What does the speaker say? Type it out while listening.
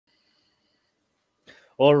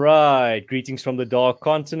All right, greetings from the Dark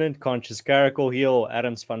Continent. Conscious Caracal here, or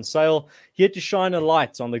Adams Van Sail, here to shine a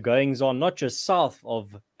light on the goings-on, not just south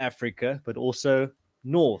of Africa, but also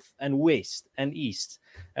north and west and east,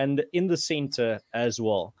 and in the center as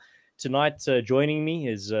well. Tonight, joining me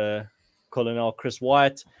is Colonel Chris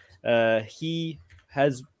Wyatt. He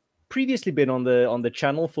has previously been on the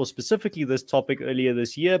channel for specifically this topic earlier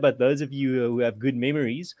this year, but those of you who have good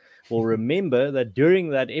memories will remember that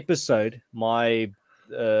during that episode, my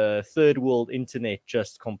third world internet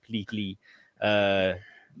just completely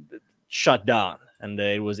shut down, and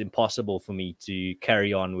it was impossible for me to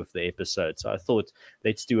carry on with the episode. So I thought,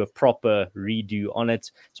 let's do a proper redo on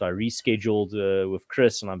it. So I rescheduled with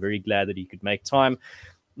Chris, and I'm very glad that he could make time.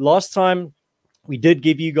 Last time we did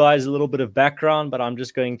give you guys a little bit of background, but I'm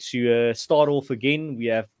just going to start off again. We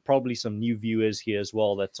have probably some new viewers here as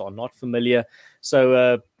well that are not familiar.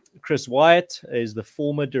 So Chris Wyatt is the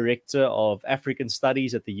former director of African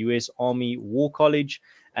Studies at the U.S. Army War College,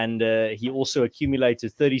 and he also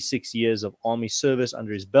accumulated 36 years of Army service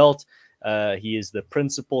under his belt. He is the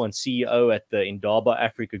principal and CEO at the Indaba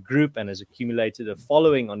Africa Group and has accumulated a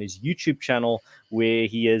following on his YouTube channel, where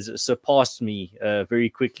he has surpassed me very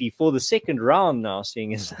quickly for the second round now,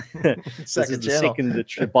 seeing as this is the second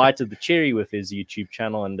bite of the cherry with his YouTube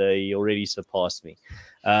channel, and he already surpassed me.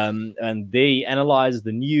 And they analyze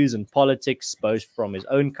the news and politics, both from his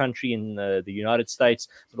own country in the United States,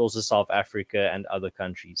 but also South Africa and other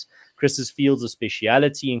countries. Chris's fields of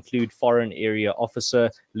speciality include foreign area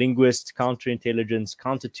officer, linguist, counterintelligence,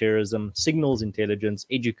 counter-terrorism, signals intelligence,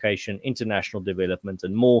 education, international development,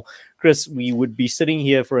 and more. Chris, we would be sitting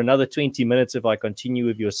here for another 20 minutes if I continue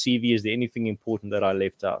with your CV. Is there anything important that I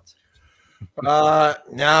left out?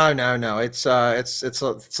 No. It's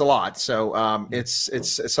a lot. So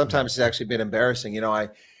it's sometimes it's actually been embarrassing. You know, I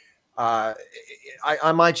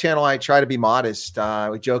on my channel, I try to be modest.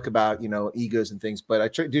 We joke about, you know, egos and things, but I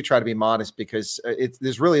do try to be modest because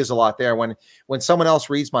there's really is a lot there. When someone else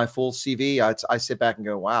reads my full CV, I sit back and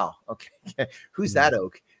go, wow, okay, who's that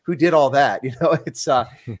oak? Who did all that? You know, it's and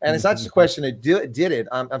it's not just a question of did it.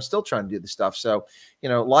 I'm still trying to do the stuff. So, you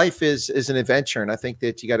know, life is an adventure, and I think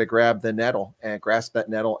that you got to grab the nettle and grasp that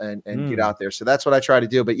nettle and get out there. So that's what I try to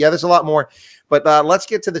do. But yeah, there's a lot more. But let's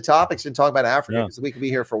get to the topics and talk about Africa, because we could be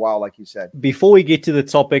here for a while, like you said. Before we get to the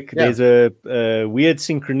topic, there's a weird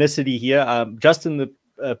synchronicity here. Just in the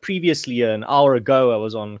previously, an hour ago, I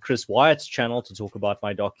was on Chris Wyatt's channel to talk about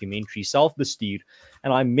my documentary Self-Bestewed,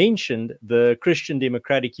 and I mentioned the Christian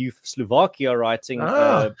Democratic Youth of Slovakia writing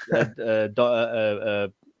a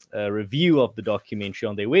review of the documentary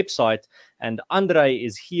on their website, and Andrei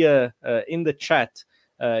is here in the chat.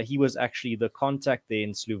 He was actually the contact there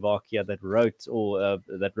in Slovakia that wrote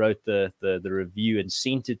the review and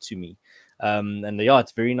sent it to me. And yeah,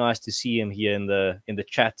 it's very nice to see him here in the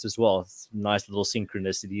chats as well. It's a nice little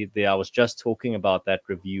synchronicity there. I was just talking about that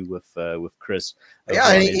review with Chris.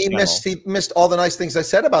 Yeah, and he missed all the nice things I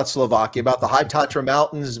said about Slovakia, about the high Tatra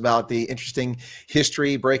Mountains, about the interesting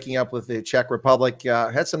history breaking up with the Czech Republic.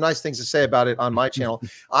 I had some nice things to say about it on my channel.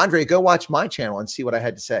 Andre, go watch my channel and see what I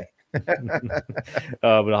had to say.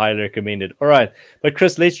 Would highly recommend it. All right, but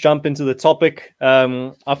Chris, let's jump into the topic.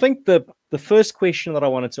 I think the first question that I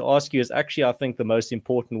wanted to ask you is actually, I think, the most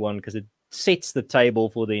important one, because it sets the table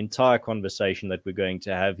for the entire conversation that we're going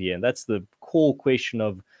to have here, and that's the core question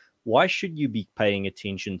of why should you be paying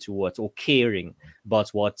attention to what, or caring about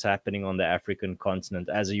what's happening on the African continent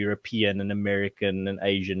as a European, an American, an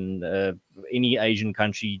Asian, any Asian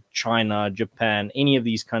country, China, Japan, any of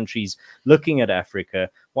these countries looking at Africa?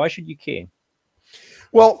 Why should you care?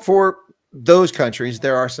 Well, for those countries,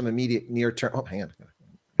 there are some immediate near-term. Oh, hang on.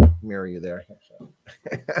 Mirror you there.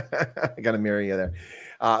 I got to mirror you there.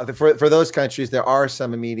 For those countries, there are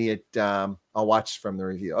some immediate. I'll watch from the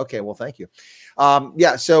review. Okay, well, thank you.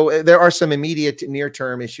 Yeah, so there are some immediate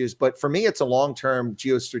near-term issues, but for me, it's a long-term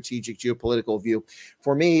geostrategic, geopolitical view.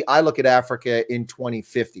 For me, I look at Africa in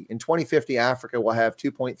 2050. In 2050, Africa will have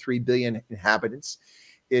 2.3 billion inhabitants.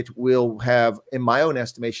 It will have, in my own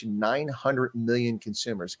estimation, 900 million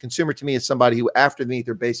consumers. A consumer to me is somebody who, after they meet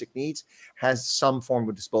their basic needs, has some form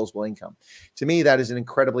of disposable income. To me, that is an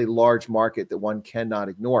incredibly large market that one cannot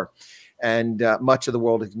ignore. And much of the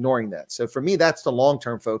world is ignoring that. So for me, that's the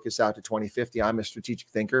long-term focus out to 2050. I'm a strategic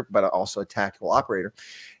thinker, but also a tactical operator.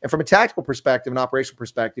 And from a tactical perspective, an operational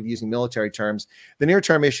perspective, using military terms, the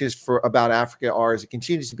near-term issues about Africa are, as it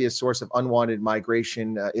continues to be a source of unwanted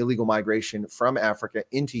migration, illegal migration from Africa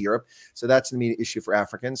into Europe. So that's an immediate issue for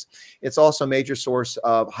Africans. It's also a major source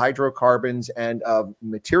of hydrocarbons and of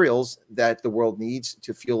materials that the world needs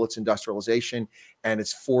to fuel its industrialization and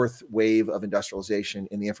its fourth wave of industrialization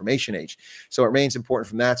in the information age. So it remains important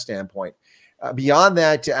from that standpoint. Beyond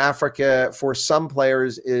that, Africa, for some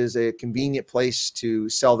players, is a convenient place to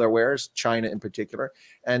sell their wares, China in particular,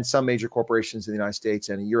 and some major corporations in the United States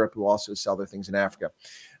and in Europe who also sell their things in Africa.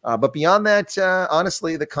 But beyond that,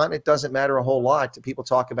 honestly, the continent doesn't matter a whole lot. People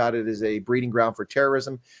talk about it as a breeding ground for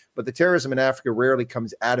terrorism, but the terrorism in Africa rarely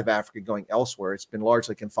comes out of Africa going elsewhere. It's been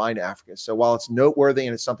largely confined to Africa. So while it's noteworthy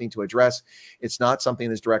and it's something to address, it's not something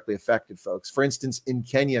that's directly affected folks. For instance, in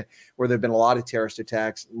Kenya, where there have been a lot of terrorist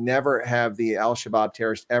attacks, never have the Al-Shabaab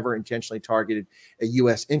terrorists ever intentionally targeted a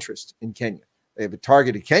U.S. interest in Kenya. They've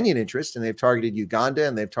targeted Kenyan interests, and they've targeted Uganda,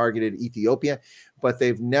 and they've targeted Ethiopia, but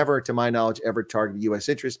they've never, to my knowledge, ever targeted U.S.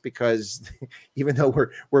 interests, because even though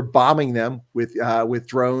we're bombing them with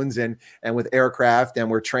drones and with aircraft, and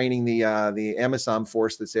we're training the Amazon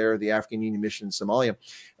force that's there, the African Union mission in Somalia,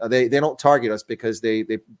 they don't target us because they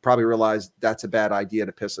probably realize that's a bad idea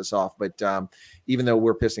to piss us off. But even though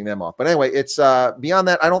we're pissing them off, but anyway, it's beyond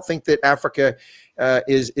that. I don't think that Africa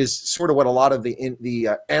is sort of what a lot of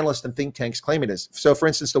the analysts and think tanks claim it is. So, for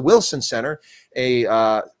instance, the Wilson Center,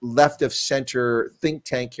 a left of center think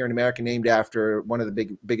tank here in America, named after one of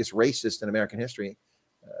the biggest racists in American history,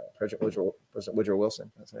 President Woodrow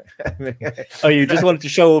Wilson. That's right. Oh, you just wanted to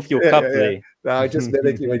show off your cup there. No, I just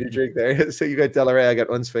mimicked you when you drink there. So you got Delaware, I got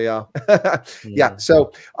uns for y'all. Yeah.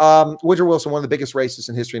 So Woodrow Wilson, one of the biggest racists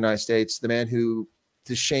in history of the United States, the man who,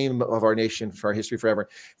 the shame of our nation, for our history forever.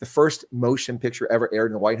 The first motion picture ever aired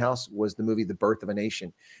in the White House was the movie The Birth of a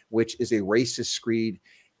Nation, which is a racist screed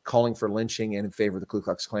calling for lynching and in favor of the Ku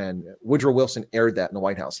Klux Klan. Woodrow Wilson aired that in the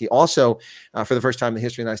White House. He also, for the first time in the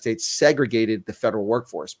history of the United States, segregated the federal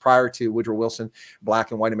workforce. Prior to Woodrow Wilson, Black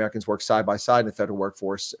and white Americans worked side by side in the federal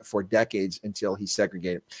workforce for decades until he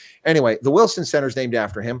segregated. Anyway, the Wilson Center is named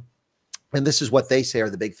after him. And this is what they say are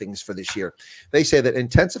the big things for this year. They say that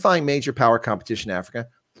intensifying major power competition in Africa,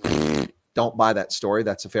 don't buy that story.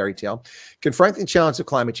 That's a fairy tale. Confronting the challenge of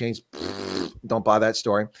climate change, don't buy that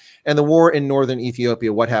story. And the war in northern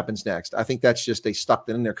Ethiopia, what happens next? I think that's just, they stuck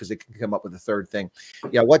that in there because they can come up with a third thing.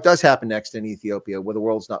 Yeah, what does happen next in Ethiopia where the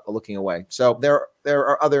world's not looking away? So there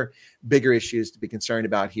are other bigger issues to be concerned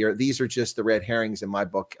about here. These are just the red herrings in my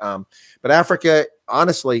book. But Africa,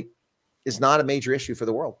 honestly, is not a major issue for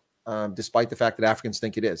the world. Despite the fact that Africans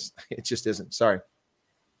think it is. It just isn't. Sorry.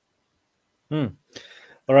 All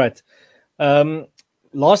right.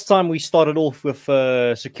 Last time we started off with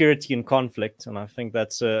security and conflict, and I think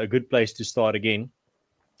that's a good place to start again.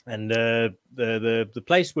 And the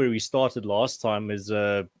place where we started last time is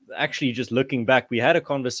actually just looking back. We had a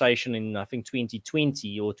conversation in, I think,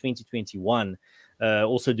 2020 or 2021,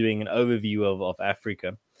 also doing an overview of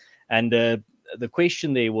Africa. And the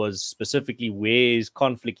question there was specifically, where is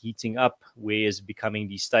conflict heating up? Where is it becoming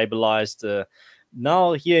destabilized?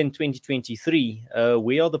 Now here in 2023,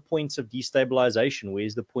 where are the points of destabilization?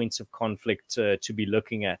 Where's the points of conflict to be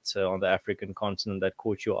looking at on the African continent that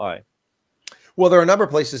caught your eye? Well, there are a number of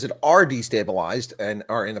places that are destabilized and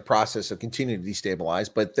are in the process of continuing to destabilize,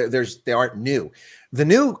 but they aren't new. The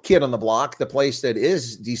new kid on the block, the place that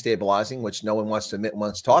is destabilizing, which no one wants to admit,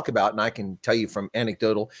 wants to talk about, and I can tell you from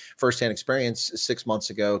anecdotal firsthand experience 6 months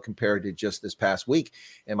ago compared to just this past week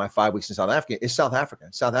in my 5 weeks in South Africa, is South Africa.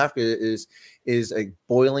 South Africa is a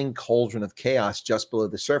boiling cauldron of chaos just below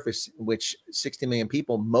the surface, in which 60 million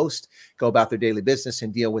people, most go about their daily business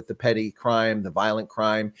and deal with the petty crime, the violent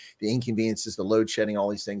crime, the inconveniences, the load shedding, all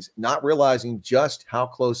these things, not realizing just how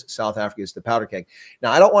close South Africa is to the powder keg.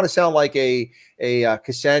 Now, I don't want to sound like a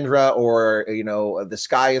Cassandra, or, you know, the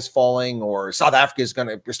sky is falling, or South Africa is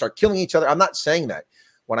going to start killing each other. I'm not saying that.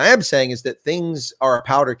 What I am saying is that things are a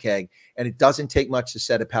powder keg, and it doesn't take much to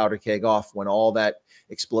set a powder keg off when all that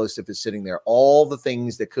explosive is sitting there. All the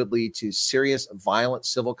things that could lead to serious, violent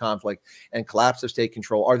civil conflict and collapse of state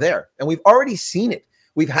control are there. And we've already seen it.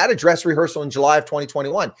 We've had a dress rehearsal in July of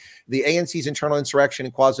 2021. The ANC's internal insurrection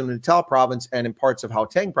in KwaZulu-Natal province and in parts of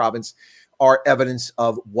Gauteng province are evidence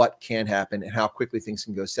of what can happen and how quickly things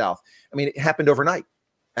can go south. I mean, it happened overnight.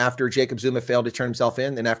 After Jacob Zuma failed to turn himself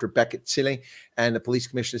in, and after Beckett Cile and the police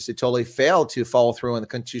commissioner Sitole failed to follow through on the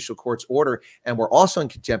Constitutional Court's order and were also in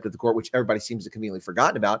contempt of the court, which everybody seems to have conveniently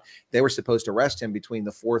forgotten about. They were supposed to arrest him between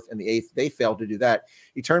the 4th and the 8th. They failed to do that.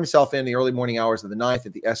 He turned himself in the early morning hours of the 9th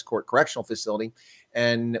at the Escort Correctional Facility,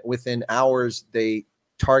 and within hours, they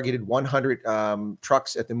targeted 100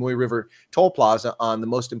 trucks at the Mui River Toll Plaza on the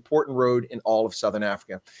most important road in all of Southern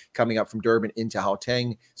Africa, coming up from Durban into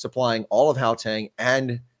Gauteng, supplying all of Gauteng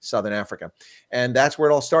and Southern Africa. And that's where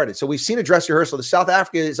it all started. So we've seen a dress rehearsal. The South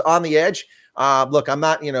Africa is on the edge. Look, I'm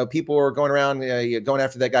not, people are going around going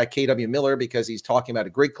after that guy, KW Miller, because he's talking about a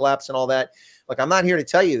grid collapse and all that. Look, I'm not here to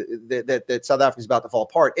tell you that South Africa is about to fall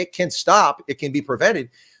apart. It can stop. It can be prevented.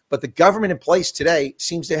 But the government in place today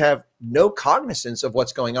seems to have no cognizance of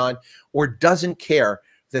what's going on, or doesn't care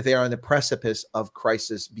that they are on the precipice of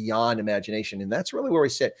crisis beyond imagination. And that's really where we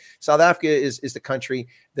sit. South Africa is the country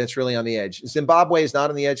that's really on the edge. Zimbabwe is not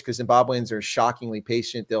on the edge because Zimbabweans are shockingly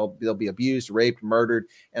patient. They'll be abused, raped, murdered,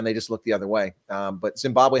 and they just look the other way. But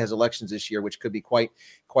Zimbabwe has elections this year, which could be quite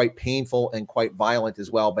painful and quite violent as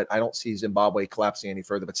well. But I don't see Zimbabwe collapsing any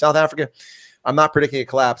further. But South Africa, I'm not predicting a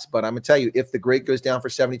collapse, but I'm going to tell you, if the grid goes down for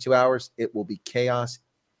 72 hours, it will be chaos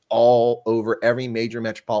all over. Every major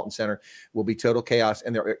metropolitan center will be total chaos,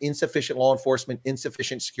 and there are insufficient law enforcement,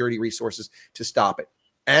 insufficient security resources to stop it,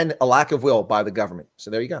 and a lack of will by the government.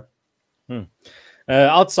 So there you go.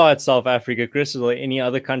 Outside South Africa, Chris, are there any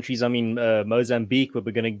other countries? I mean, Mozambique, but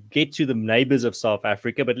we're going to get to the neighbors of South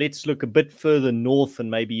Africa, but let's look a bit further north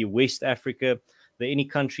and maybe West Africa. Are there any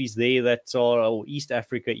countries there that are, or East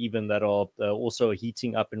Africa even, that are also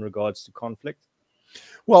heating up in regards to conflict?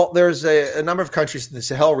 Well, there's a number of countries in the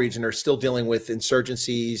Sahel region are still dealing with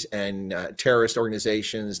insurgencies and terrorist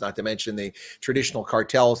organizations, not to mention the traditional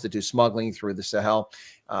cartels that do smuggling through the Sahel.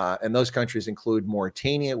 And those countries include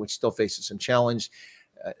Mauritania, which still faces some challenge.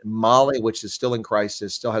 Mali, which is still in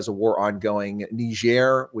crisis, still has a war ongoing.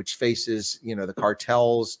 Niger, which faces, the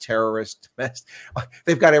cartels, terrorists,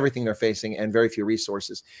 they've got everything they're facing and very few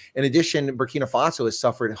resources. In addition, Burkina Faso has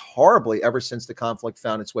suffered horribly ever since the conflict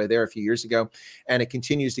found its way there a few years ago, and it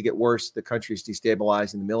continues to get worse. The country's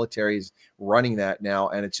destabilized, and the military is running that now,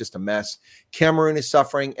 and it's just a mess. Cameroon is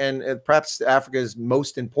suffering, and perhaps Africa's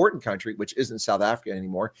most important country, which isn't South Africa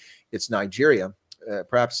anymore, it's Nigeria.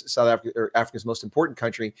 Perhaps South Africa, or Africa's most important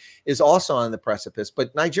country, is also on the precipice,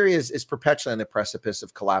 but Nigeria is perpetually on the precipice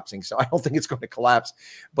of collapsing. So I don't think it's going to collapse.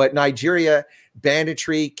 But Nigeria,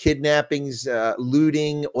 banditry, kidnappings,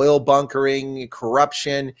 looting, oil bunkering,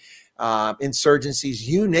 corruption, insurgencies,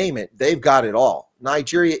 you name it, they've got it all.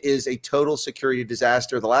 Nigeria is a total security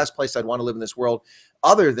disaster. The last place I'd want to live in this world,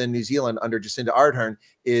 other than New Zealand under Jacinda Ardern,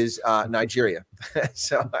 is Nigeria.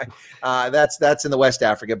 So that's in the West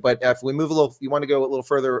Africa. But if we move a little, if you want to go a little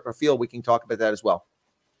further afield, we can talk about that as well.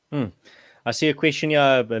 I see a question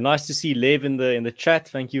here. Nice to see Lev in the chat.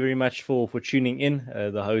 Thank you very much for tuning in.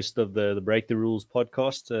 The host of the Break the Rules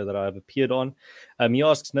podcast that I've appeared on. He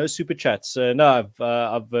asks, no super chats. No,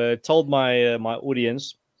 I've told my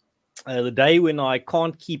audience the day when I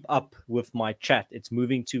can't keep up with my chat, it's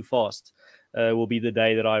moving too fast, will be the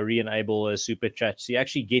day that I re-enable super chats. So you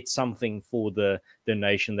actually get something for the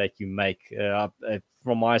donation that you make.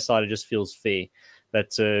 From my side, it just feels fair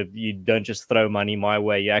that you don't just throw money my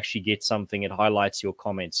way. You actually get something. It highlights your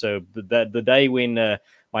comments. So the day when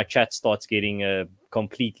my chat starts getting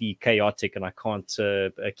completely chaotic and I can't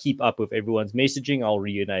keep up with everyone's messaging, I'll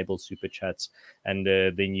re-enable super chats, and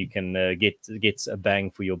then you can get a bang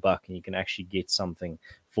for your buck, and you can actually get something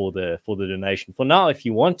for the donation. For now, if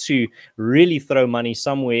you want to really throw money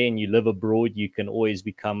somewhere and you live abroad, you can always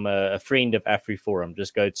become a friend of AfriForum.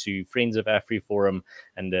 Just go to Friends of AfriForum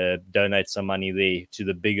and donate some money there to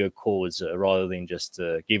the bigger cause, rather than just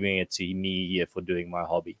giving it to me here for doing my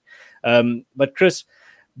hobby. But Chris,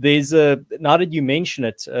 there's now that you mention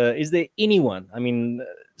it, is there anyone, I mean,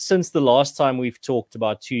 since the last time we've talked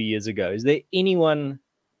about 2 years ago, is there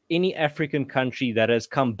any African country that has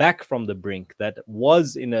come back from the brink, that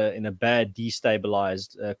was in a bad,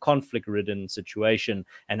 destabilized, conflict-ridden situation,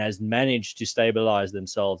 and has managed to stabilize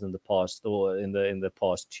themselves in the past, or in the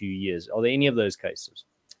past 2 years? Are there any of those cases?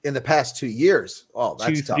 In the past 2 years? Oh,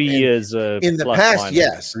 that's 2-3 years. In the past,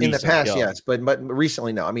 yes. Recent, in the past, yes. But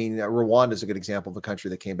recently, no. I mean, Rwanda is a good example of a country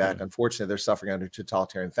that came back. Unfortunately, they're suffering under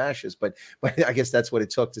totalitarian fascists, but I guess that's what it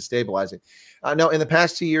took to stabilize it. No, in the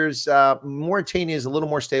past 2 years, Mauritania is a little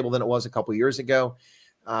more stable than it was a couple of years ago.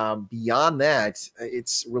 Beyond that,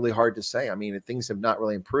 it's really hard to say. I mean, things have not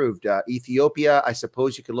really improved. Ethiopia, I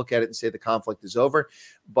suppose you could look at it and say the conflict is over.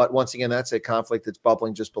 But once again, that's a conflict that's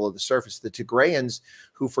bubbling just below the surface. The Tigrayans,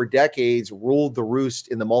 who for decades ruled the roost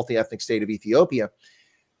in the multi-ethnic state of Ethiopia,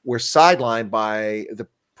 were sidelined by the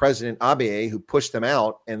President Abiy, who pushed them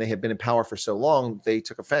out, and they had been in power for so long, they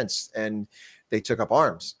took offense. And they took up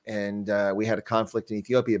arms, and we had a conflict in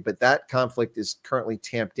Ethiopia. But that conflict is currently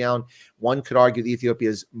tamped down. One could argue that Ethiopia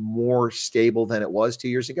is more stable than it was 2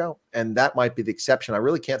 years ago, and that might be the exception. I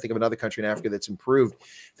really can't think of another country in Africa that's improved.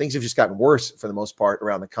 Things have just gotten worse for the most part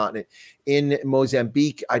around the continent. In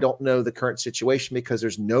Mozambique, I don't know the current situation because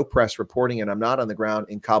there's no press reporting, and I'm not on the ground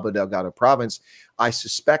in Cabo Delgado province. I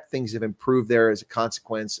suspect things have improved there as a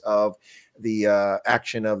consequence of the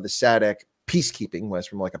action of the SADC peacekeeping, was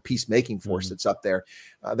from like a peacemaking force that's up there.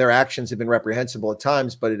 Their actions have been reprehensible at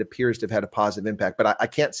times, but it appears to have had a positive impact. But I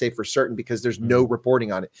can't say for certain because there's no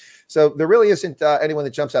reporting on it. So there really isn't anyone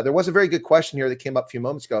that jumps out. There was a very good question here that came up a few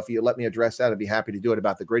moments ago. If you let me address that, I'd be happy to do it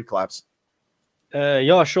about the grid collapse.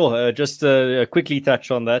 Yeah, sure. Just quickly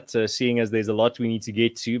touch on that, seeing as there's a lot we need to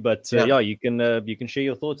get to. But yeah, you can share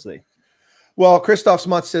your thoughts there. Well, Christoph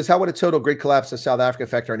Smuts says, how would a total grid collapse of South Africa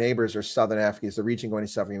affect our neighbors or Southern Africa? Is the region going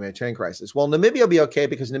to suffer a humanitarian crisis? Well, Namibia will be okay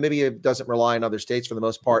because Namibia doesn't rely on other states for the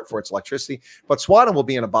most part for its electricity. But Botswana will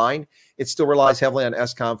be in a bind. It still relies heavily on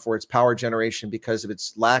Eskom for its power generation because of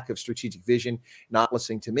its lack of strategic vision, not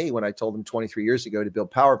listening to me when I told them 23 years ago to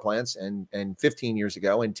build power plants, and 15 years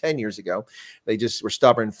ago and 10 years ago. They just were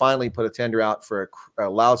stubborn, finally put a tender out for a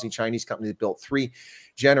lousy Chinese company that built 3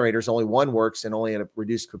 generators. Only one works and only at a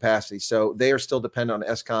reduced capacity. So they are still dependent on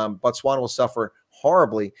Eskom. Botswana will suffer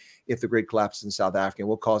horribly if the grid collapses in South Africa and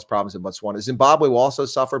will cause problems in Botswana. Zimbabwe will also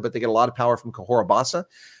suffer, but they get a lot of power from Cahora Bassa.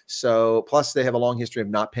 So plus they have a long history of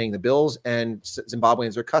not paying the bills, and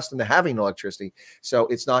Zimbabweans are accustomed to having no electricity. So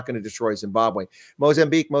it's not going to destroy Zimbabwe. Most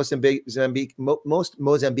Mozambicans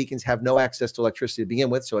have no access to electricity to begin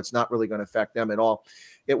with, so it's not really going to affect them at all.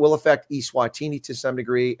 It will affect Eswatini to some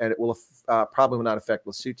degree, and it will probably will not affect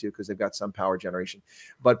Lesotho because they've got some power generation.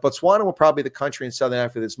 But Botswana will probably be the country in Southern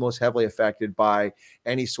Africa that's most heavily affected by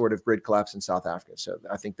any sort of grid collapse in South Africa. So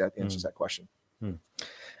I think that answers that question.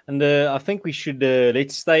 And I think we should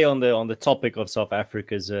let's stay on the topic of South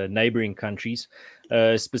Africa's neighboring countries.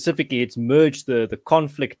 Specifically, it's merged the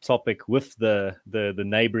conflict topic with the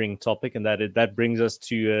neighboring topic, and that brings us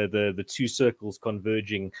to the two circles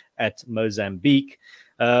converging at Mozambique.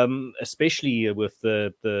 Especially with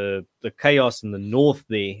the chaos in the north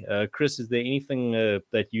there. Chris, is there anything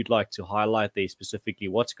that you'd like to highlight there specifically?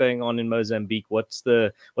 What's going on in Mozambique? What does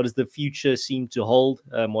the future seem to hold?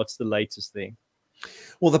 What's the latest there?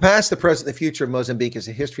 Well, the past, the present, the future of Mozambique is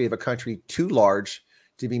a history of a country too large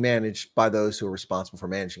to be managed by those who are responsible for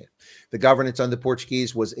managing it. The governance under the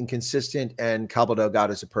Portuguese was inconsistent, and Cabo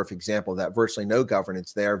Delgado is a perfect example of that. Virtually no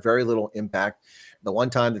governance there, very little impact. The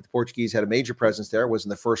one time that the Portuguese had a major presence there was in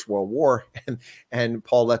the First World War, and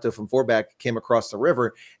Paul Leto from Voorback came across the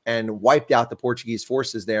river and wiped out the Portuguese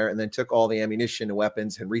forces there, and then took all the ammunition and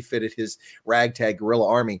weapons and refitted his ragtag guerrilla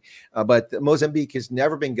army. But Mozambique has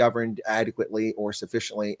never been governed adequately or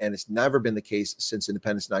sufficiently, and it's never been the case since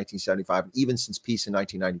independence in 1975, even since peace in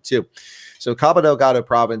 1992. So Cabo Delgado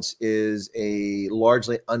province is a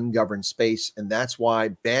largely ungoverned space, and that's why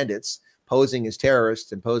bandits posing as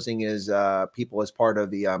terrorists and posing as people as part of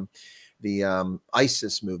the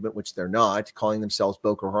ISIS movement, which they're not, calling themselves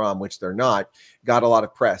Boko Haram, which they're not, got a lot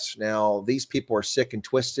of press. Now, these people are sick and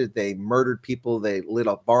twisted. They murdered people. They lit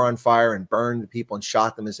a bar on fire and burned the people and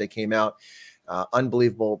shot them as they came out.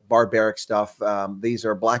 Unbelievable, barbaric stuff. These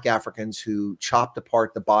are Black Africans who chopped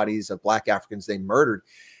apart the bodies of Black Africans they murdered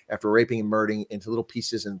after raping and murdering into little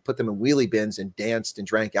pieces and put them in wheelie bins and danced and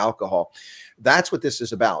drank alcohol. That's what this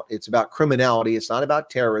is about. It's about criminality. It's not about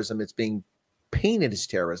terrorism. It's being painted as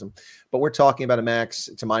terrorism, but we're talking about a max,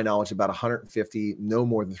 to my knowledge, about 150, no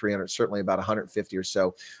more than 300, certainly about 150 or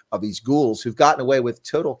so of these ghouls who've gotten away with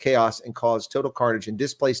total chaos and caused total carnage and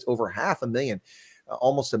displaced over 500,000,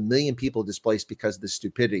 almost 1 million people displaced because of the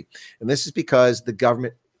stupidity. And this is because the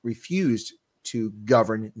government refused to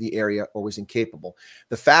govern the area or was incapable.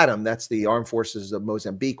 The FATM, that's the armed forces of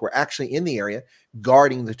Mozambique, were actually in the area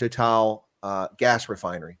guarding the Total gas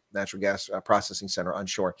refinery, natural gas processing center on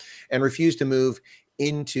shore, and refused to move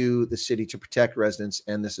into the city to protect residents.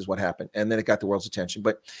 And this is what happened. And then it got the world's attention.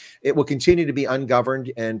 But it will continue to be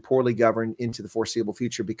ungoverned and poorly governed into the foreseeable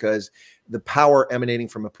future because the power emanating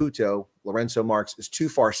from Maputo, Lourenço Marques, is too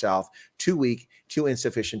far south, too weak, too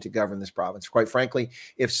insufficient to govern this province. Quite frankly,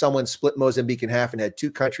 if someone split Mozambique in half and had 2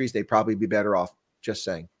 countries, they'd probably be better off. Just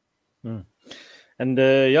saying. And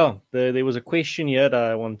yeah, there was a question here that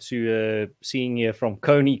I want to seeing here from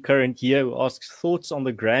Coney Current here, who asks thoughts on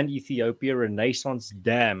the Grand Ethiopia Renaissance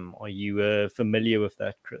Dam. Are you familiar with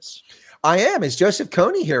that, Chris? I am. It's Joseph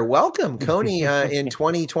Coney here. Welcome, Coney, in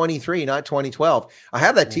 2023, not 2012. I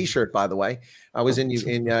have that T-shirt, by the way. I was in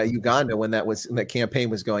Uganda when that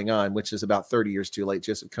campaign was going on, which is about 30 years too late.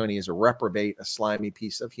 Joseph Coney is a reprobate, a slimy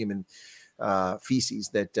piece of human feces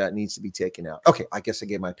that needs to be taken out. Okay, I guess I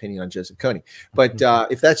gave my opinion on Joseph Kony, but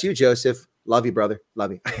if that's you, Joseph, love you, brother,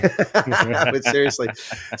 love you. But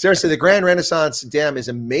seriously, the Grand Renaissance Dam is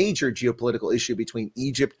a major geopolitical issue between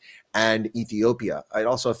Egypt and Ethiopia. It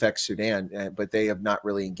also affects Sudan, but they have not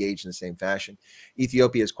really engaged in the same fashion.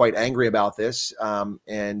 Ethiopia is quite angry about this,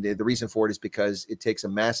 and the reason for it is because it takes a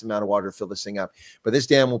massive amount of water to fill this thing up. But this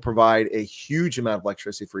dam will provide a huge amount of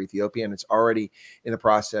electricity for Ethiopia, and it's already in the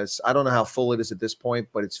process. I don't know how full it is at this point,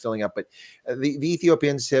 but it's filling up. But the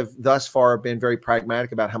Ethiopians have thus far been very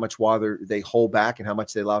pragmatic about how much water they hold back and how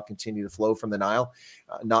much they allow continue to flow from the Nile,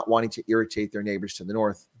 not wanting to irritate their neighbors to the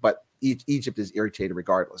north. But Egypt is irritated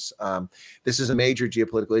regardless. This is a major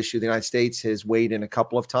geopolitical issue. The United States has weighed in a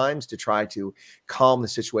couple of times to try to calm the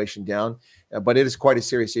situation down, but it is quite a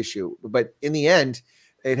serious issue. But in the end,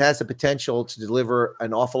 it has the potential to deliver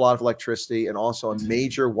an awful lot of electricity and also a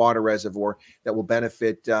major water reservoir that will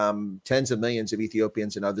benefit tens of millions of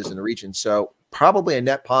Ethiopians and others in the region. So probably a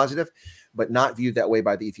net positive, but not viewed that way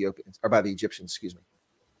by the Ethiopians or by the Egyptians, excuse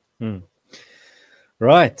me.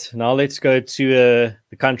 Right. Now let's go to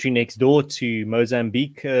the country next door to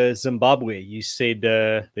Mozambique, Zimbabwe. You said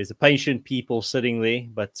there's a patient people sitting there,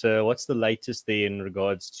 but what's the latest there in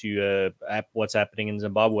regards to what's happening in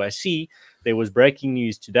Zimbabwe? I see there was breaking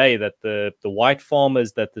news today that the white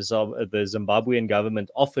farmers that the Zimbabwean government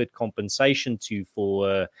offered compensation to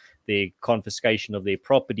for their confiscation of their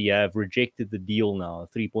property have rejected the deal now, a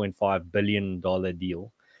 $3.5 billion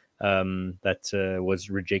deal. That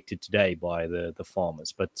was rejected today by the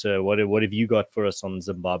farmers. But what have you got for us on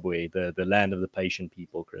Zimbabwe, the land of the patient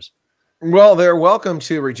people, Chris? Well, they're welcome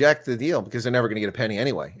to reject the deal because they're never going to get a penny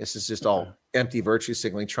anyway. This is just all empty virtue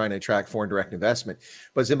signaling, trying to attract foreign direct investment.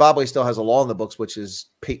 But Zimbabwe still has a law in the books which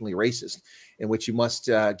is patently racist, in which you must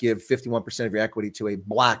give 51% of your equity to a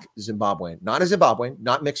black Zimbabwean, not a Zimbabwean,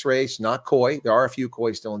 not mixed race, not Khoi. There are a few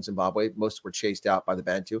Khoi still in Zimbabwe. Most were chased out by the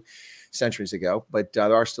Bantu centuries ago, but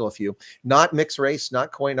there are still a few. Not mixed race,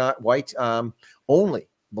 not Khoi, not white, only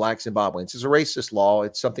black Zimbabweans. It's a racist law.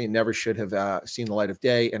 It's something that never should have seen the light of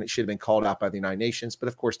day, and it should have been called out by the United Nations. But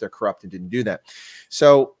of course, they're corrupt and didn't do that.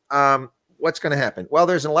 So what's going to happen? Well,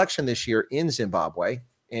 there's an election this year in Zimbabwe,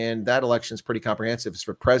 and that election is pretty comprehensive. It's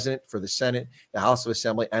for president, for the Senate, the House of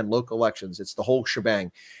Assembly, and local elections. It's the whole shebang.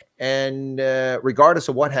 And regardless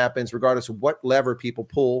of what happens, regardless of what lever for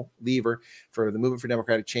the Movement for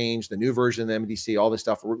Democratic Change, the new version of the MDC, all this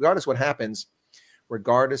stuff, regardless of what happens,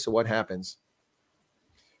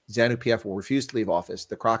 ZANU-PF will refuse to leave office.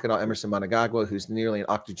 The crocodile Emerson Mnangagwa, who's nearly an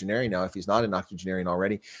octogenarian now, if he's not an octogenarian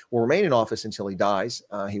already, will remain in office until he dies.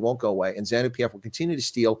 He won't go away. And ZANU-PF will continue to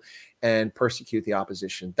steal and persecute the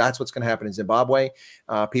opposition. That's what's going to happen in Zimbabwe.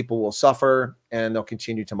 People will suffer, and they'll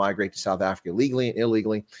continue to migrate to South Africa legally and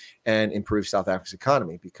illegally and improve South Africa's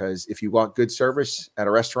economy. Because if you want good service at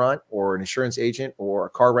a restaurant or an insurance agent or a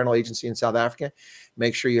car rental agency in South Africa,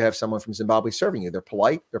 make sure you have someone from Zimbabwe serving you. They're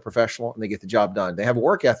polite, they're professional, and they get the job done. They have a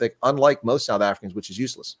work ethic, unlike most South Africans, which is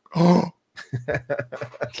useless.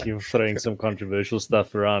 You're throwing some controversial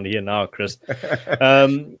stuff around here now, Chris.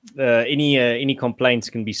 Any complaints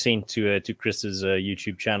can be sent to Chris's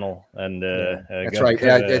YouTube channel, and that's right.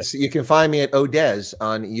 You can find me at Odez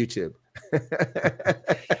on YouTube.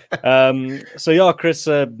 So yeah, Chris.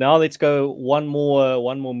 Now let's go one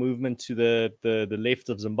more movement to the left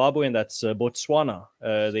of Zimbabwe, and that's Botswana.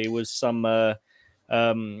 There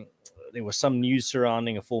was some news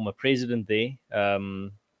surrounding a former president there.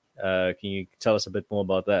 Can you tell us a bit more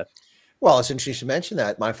about that? Well, it's interesting to mention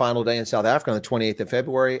that. My final day in South Africa on the 28th of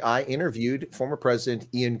February, I interviewed former President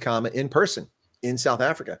Ian Khama in person in South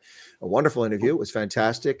Africa. A wonderful interview. It was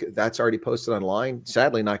fantastic. That's already posted online.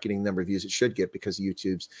 Sadly, not getting the number of views it should get because of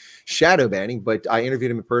YouTube's shadow banning, but I interviewed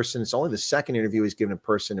him in person. It's only the second interview he's given in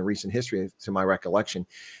person in recent history, to my recollection.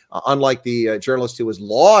 Unlike the journalist who was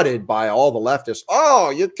lauded by all the leftists.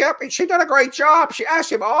 Oh, she did a great job. She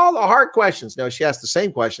asked him all the hard questions. No, she asked the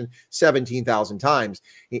same question 17,000 times.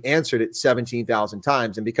 He answered it 17,000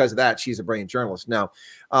 times. And because of that, she's a brilliant journalist. Now,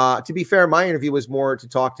 to be fair, my interview was more to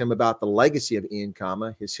talk to him about the legacy of Ian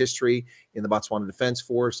Khama, his history in the Botswana Defense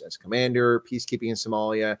Force as commander, peacekeeping in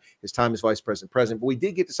Somalia, his time as vice president. But we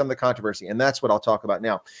did get to some of the controversy, and that's what I'll talk about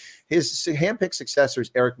now. His handpicked successor is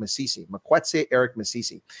Mokwetsi Eric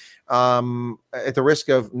Masisi. At the risk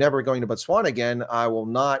of never going to Botswana again, I will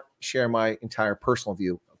not share my entire personal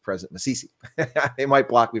view of President Masisi. They might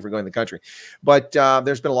block me from going to the country. But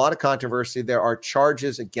there's been a lot of controversy. There are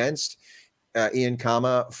charges against Ian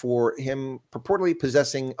Khama for him purportedly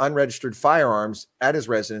possessing unregistered firearms at his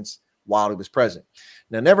residence while he was president.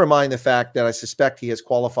 Now, never mind the fact that I suspect he has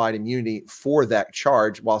qualified immunity for that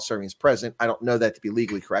charge while serving as president. I don't know that to be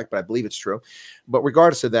legally correct, but I believe it's true. But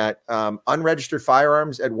regardless of that, unregistered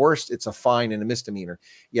firearms, at worst, it's a fine and a misdemeanor.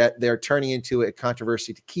 Yet they're turning into a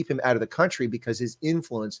controversy to keep him out of the country because his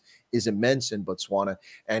influence is immense in Botswana,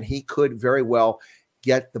 and he could very well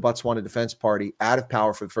get the Botswana Defense Party out of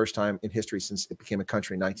power for the first time in history since it became a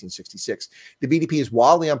country in 1966. The BDP is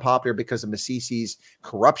wildly unpopular because of Masisi's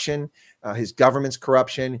corruption, his government's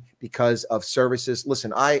corruption, because of services.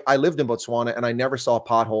 Listen, I lived in Botswana and I never saw a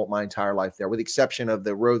pothole my entire life there, with the exception of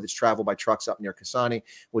the road that's traveled by trucks up near Kasane,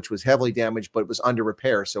 which was heavily damaged, but it was under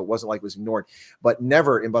repair, so it wasn't like it was ignored. But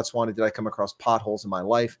never in Botswana did I come across potholes in my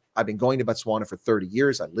life. I've been going to Botswana for 30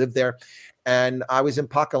 years. I lived there. And I was in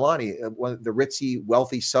Pakalani, one of the ritzy,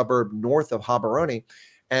 wealthy suburb north of Gaborone.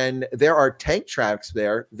 And there are tank tracks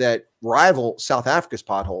there that rival South Africa's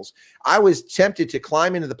potholes. I was tempted to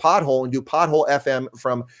climb into the pothole and do pothole FM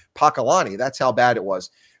from Pakalani. That's how bad it was.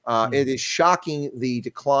 It is shocking, the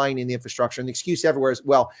decline in the infrastructure, and the excuse everywhere is,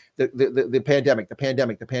 well, the pandemic.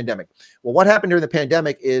 Well, what happened during the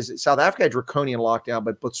pandemic is South Africa had draconian lockdown,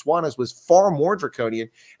 but Botswana's was far more draconian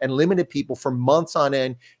and limited people for months on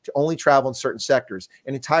end to only travel in certain sectors.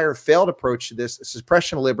 An entire failed approach to this,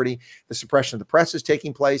 suppression of liberty, the suppression of the press is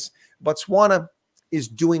taking place. Botswana is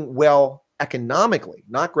doing well economically,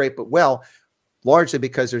 not great, but well, largely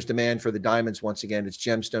because there's demand for the diamonds. Once again, it's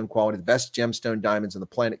gemstone quality. The best gemstone diamonds on the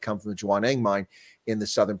planet come from the Jwaneng mine in the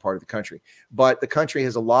southern part of the country. But the country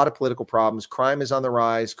has a lot of political problems. Crime is on the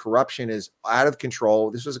rise. Corruption is out of control.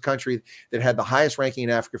 This was a country that had the highest ranking in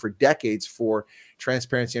Africa for decades for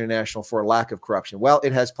Transparency International for a lack of corruption. Well,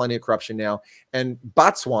 it has plenty of corruption now, and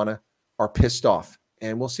Botswana are pissed off.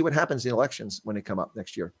 And we'll see what happens in the elections when they come up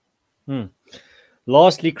next year.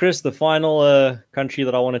 Lastly, Chris, the final country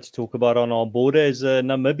that I wanted to talk about on our border is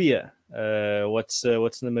Namibia. What's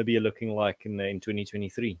Namibia looking like in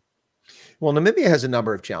 2023? Well, Namibia has a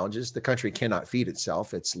number of challenges. The country cannot feed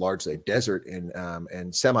itself. It's largely a desert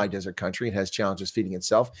and semi-desert country. It has challenges feeding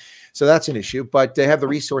itself. So that's an issue, but they have the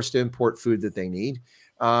resource to import food that they need.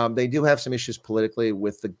 They do have some issues politically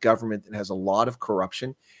with the government that has a lot of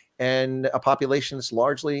corruption and a population that's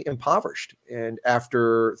largely impoverished. And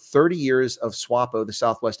after 30 years of SWAPO, the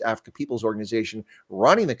Southwest Africa People's Organization,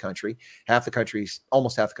 running the country,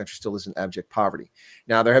 almost half the country still is in abject poverty.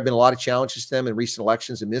 Now, there have been a lot of challenges to them in recent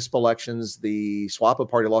elections and municipal elections. The SWAPO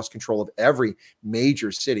party lost control of every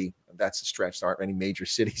major city. That's a stretch. There aren't many major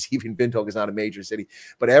cities. Even Windhoek is not a major city,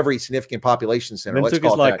 but every significant population center. Windhoek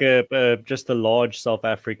is like just a large South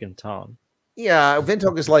African town. Yeah,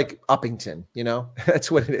 Windhoek is like Uppington, you know,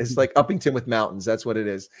 that's what it is, like Uppington with mountains. That's what it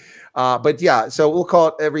is. But yeah, so we'll call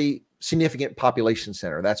it every significant population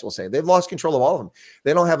center. That's what we'll say. They've lost control of all of them.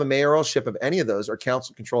 They don't have a mayoralship of any of those or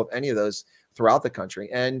council control of any of those throughout the country.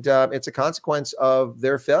 And it's a consequence of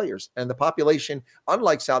their failures. And the population,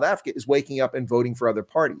 unlike South Africa, is waking up and voting for other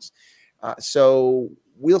parties. So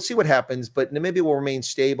we'll see what happens, but Namibia will remain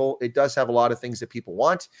stable. It does have a lot of things that people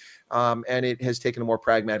want, and it has taken a more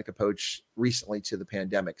pragmatic approach recently to the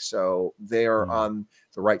pandemic. So they are on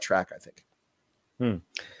the right track, I think.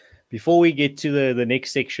 Before we get to the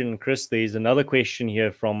next section, Chris, there's another question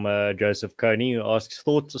here from Joseph Coney, who asks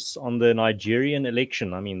thoughts on the Nigerian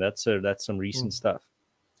election. I mean, that's some recent stuff.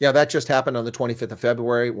 Yeah, that just happened on the 25th of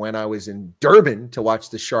February when I was in Durban to watch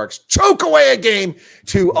the Sharks choke away a game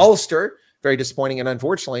to Ulster. Very disappointing. And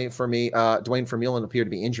unfortunately for me, Dwayne Vermeulen appeared to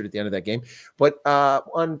be injured at the end of that game. But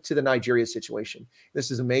on to the Nigeria situation. This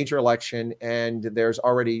is a major election, and there's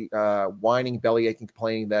already whining, bellyaching,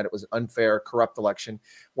 complaining that it was an unfair, corrupt election.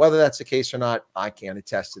 Whether that's the case or not, I can't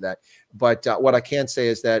attest to that. But what I can say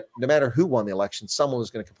is that no matter who won the election, someone was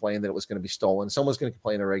going to complain that it was going to be stolen. Someone was going to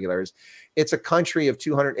complain of irregularities. It's a country of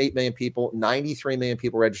 208 million people, 93 million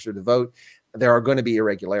people registered to vote. There are going to be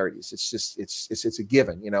irregularities. It's just, it's a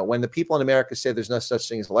given. You know, when the people in America say there's no such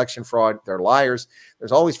thing as election fraud, they're liars.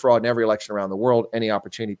 There's always fraud in every election around the world. Any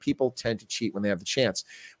opportunity, people tend to cheat when they have the chance.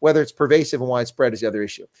 Whether it's pervasive and widespread is the other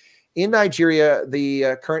issue. In Nigeria,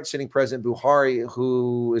 the current sitting president, Buhari,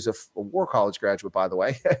 who is a War College graduate, by the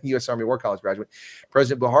way, U.S. Army War College graduate,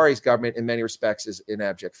 President Buhari's government in many respects is in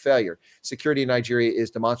abject failure. Security in Nigeria is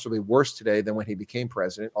demonstrably worse today than when he became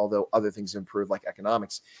president, although other things have improved like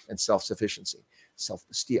economics and self-sufficiency,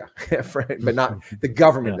 self-estia, but not the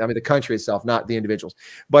government. I mean, the country itself, not the individuals.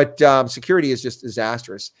 But security is just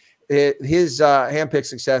disastrous. His handpicked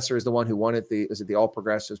successor is the one who won it. Is it the All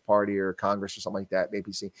Progressives Party or Congress or something like that,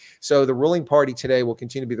 APC? So the ruling party today will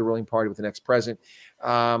continue to be the ruling party with the next president.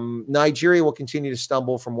 Nigeria will continue to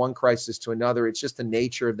stumble from one crisis to another. It's just the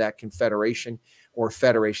nature of that confederation. or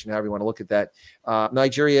federation, however you want to look at that.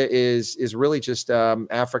 Nigeria is really just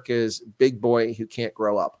Africa's big boy who can't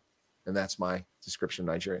grow up. And that's my description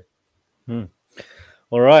of Nigeria.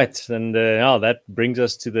 All right, and now that brings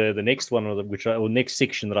us to the next one, or next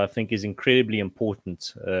section that I think is incredibly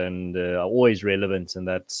important and always relevant, and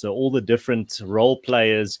that's all the different role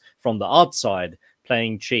players from the outside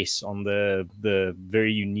playing chess on the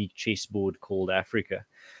very unique chessboard called Africa.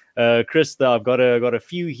 Chris, I've got a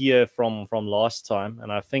few here from last time,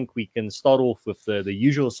 and I think we can start off with the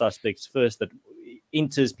usual suspects first that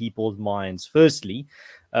enters people's minds. Firstly,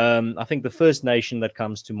 I think the first nation that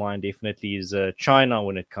comes to mind definitely is China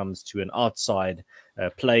when it comes to an outside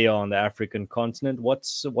player on the African continent.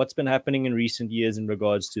 What's been happening in recent years in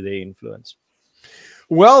regards to their influence?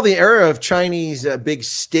 Well, the era of Chinese big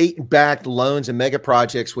state-backed loans and mega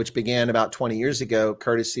projects, which began about 20 years ago,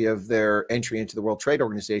 courtesy of their entry into the World Trade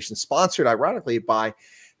Organization, sponsored, ironically, by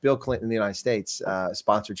Bill Clinton in the United States,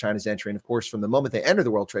 sponsored China's entry. And of course, from the moment they entered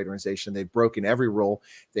the World Trade Organization, they've broken every rule.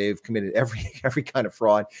 They've committed every kind of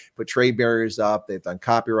fraud, put trade barriers up. They've done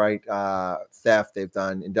copyright theft. They've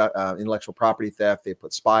done intellectual property theft. They've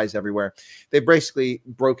put spies everywhere. They've basically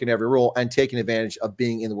broken every rule and taken advantage of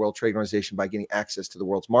being in the World Trade Organization by getting access to the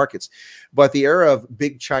world's markets. But the era of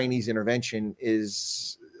big Chinese intervention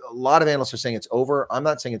is, a lot of analysts are saying it's over. I'm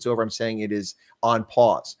not saying it's over. I'm saying it is on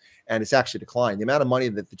pause. And it's actually declined. The amount of money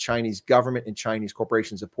that the Chinese government and Chinese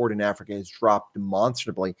corporations have poured in Africa has dropped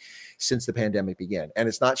demonstrably since the pandemic began. And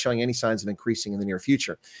it's not showing any signs of increasing in the near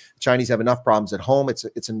future. The Chinese have enough problems at home.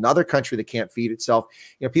 It's another country that can't feed itself.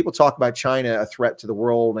 You know, people talk about China, a threat to the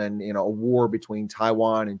world, and, you know, a war between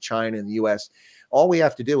Taiwan and China and the U.S. All we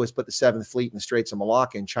have to do is put the 7th Fleet in the Straits of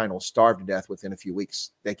Malacca, and China will starve to death within a few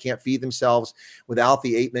weeks. They can't feed themselves without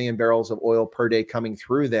the 8 million barrels of oil per day coming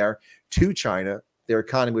through there to China. Their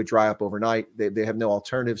economy would dry up overnight. They have no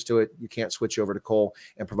alternatives to it. You can't switch over to coal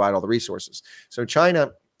and provide all the resources. So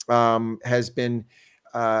China has been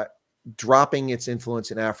dropping its influence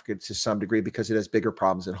in Africa to some degree because it has bigger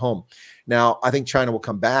problems at home. Now, I think China will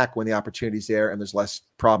come back when the opportunity is there and there's less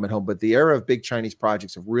problem at home. But the era of big Chinese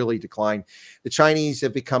projects have really declined. The Chinese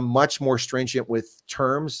have become much more stringent with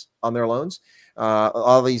terms on their loans.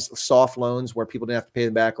 All these soft loans where people didn't have to pay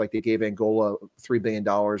them back, like they gave Angola $3 billion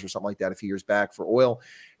or something like that a few years back for oil,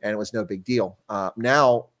 and it was no big deal.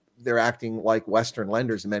 Now they're acting like Western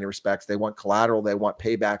lenders in many respects. They want collateral, they want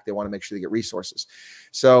payback, they want to make sure they get resources.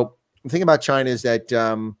 So the thing about China is that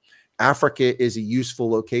Africa is a useful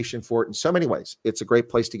location for it in so many ways. It's a great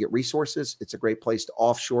place to get resources. It's a great place to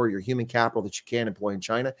offshore your human capital that you can employ in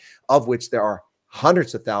China, of which there are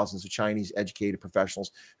hundreds of thousands of Chinese educated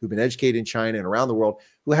professionals who've been educated in China and around the world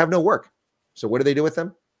who have no work. So what do they do with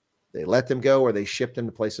them? They let them go, or they ship them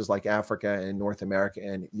to places like Africa and North America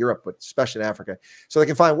and Europe, but especially in Africa, so they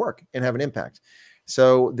can find work and have an impact.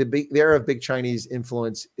 So the era of big Chinese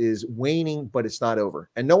influence is waning, but it's not over.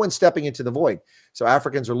 And no one's stepping into the void. So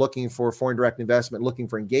Africans are looking for foreign direct investment, looking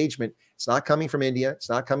for engagement. It's not coming from India. It's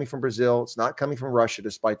not coming from Brazil. It's not coming from Russia,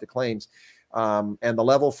 despite the claims. And the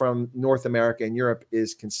level from North America and Europe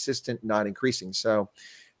is consistent, not increasing. So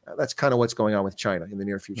that's kind of what's going on with China in the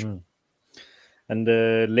near future. And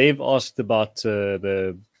Lev asked about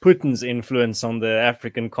the Putin's influence on the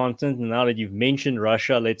African continent. And now that you've mentioned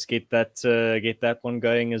Russia, let's get that one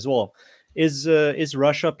going as well. Is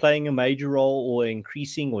Russia playing a major role, or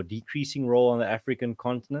increasing or decreasing role on the African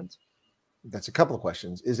continent? That's a couple of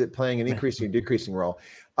questions. Is it playing an increasing or decreasing role?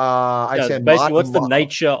 I'd say basically, what's the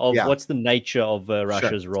nature of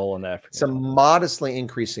Russia's role in the African? It's a modestly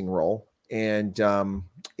increasing role, and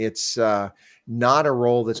it's not a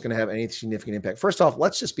role that's going to have any significant impact. First off,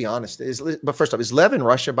 let's just be honest. Is Lev in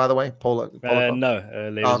Russia, by the way? No,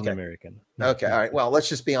 Lev is an American. Okay, all right. Well, let's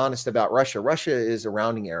just be honest about Russia. Russia is a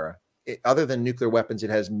rounding error. Other than nuclear weapons, it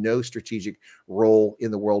has no strategic role in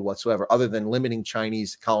the world whatsoever, other than limiting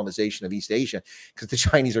Chinese colonization of East Asia, because the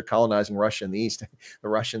Chinese are colonizing Russia in the East. The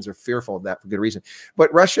Russians are fearful of that for good reason.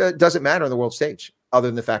 But Russia doesn't matter on the world stage, other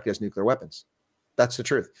than the fact it has nuclear weapons. That's the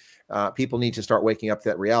truth. People need to start waking up to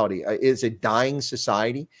that reality. It's a dying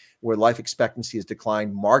society where life expectancy has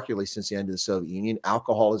declined markedly since the end of the Soviet Union.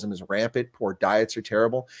 Alcoholism is rampant. Poor diets are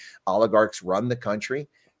terrible. Oligarchs run the country.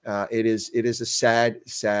 It is a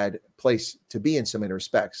sad place to be in so many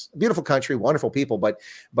respects. A beautiful country, wonderful people, but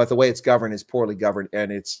the way it's governed is poorly governed,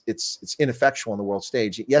 and it's ineffectual on the world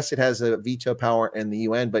stage. Yes, it has a veto power in the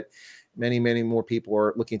UN, but many more people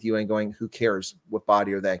are looking at the UN going, who cares? What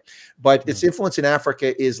body are they? But its influence in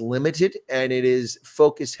Africa is limited, and it is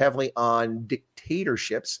focused heavily on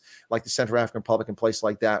dictatorships like the Central African Republic and places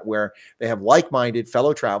like that, where they have like-minded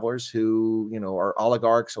fellow travelers who, are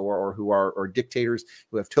oligarchs or who are dictators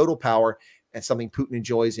who have total power. and something Putin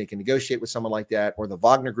enjoys, and he can negotiate with someone like that, or the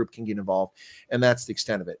Wagner Group can get involved, and that's the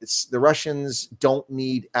extent of it. It's the Russians don't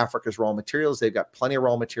need Africa's raw materials. They've got plenty of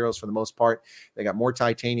raw materials for the most part. They got more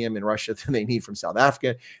titanium in Russia than they need from South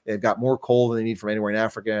Africa. They've got more coal than they need from anywhere in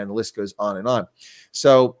Africa, and the list goes on and on.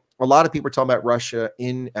 So a lot of people are talking about Russia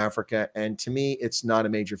in Africa, and to me, it's not a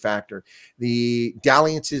major factor. The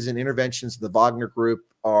dalliances and interventions of the Wagner Group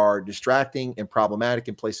are distracting and problematic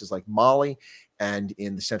in places like Mali and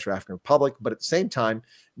in the Central African Republic, but at the same time,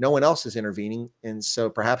 no one else is intervening, and so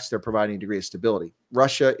perhaps they're providing a degree of stability.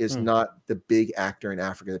 Russia is not the big actor in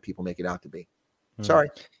Africa that people make it out to be.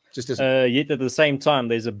 Sorry, just isn't. Yet at the same time,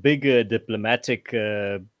 there's a bigger diplomatic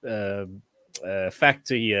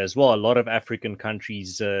factor here as well. A lot of African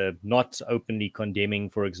countries not openly condemning,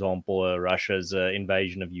 for example, Russia's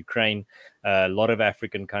invasion of Ukraine. A lot of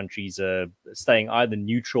African countries staying either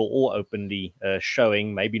neutral or openly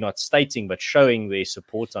showing, maybe not stating, but showing their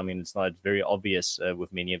support. I mean, it's not very obvious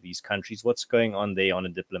with many of these countries. What's going on there on a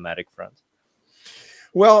diplomatic front?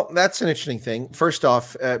 Well, that's an interesting thing. First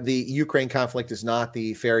off, the Ukraine conflict is not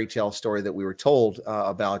the fairy tale story that we were told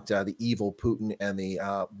about the evil Putin and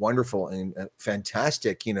the wonderful and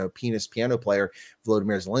fantastic, piano player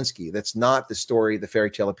Volodymyr Zelensky. That's not the story, the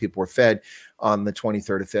fairy tale that people were fed on the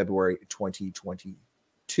 23rd of February,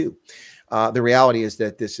 2022. The reality is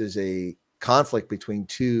that this is a conflict between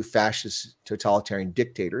two fascist totalitarian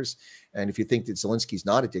dictators. And if you think that Zelensky's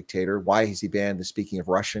not a dictator, why has he banned the speaking of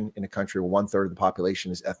Russian in a country where 1/3 of the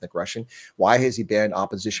population is ethnic Russian? Why has he banned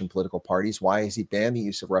opposition political parties? Why has he banned the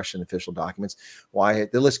use of Russian official documents? Why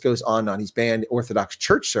the list goes on and on. He's banned Orthodox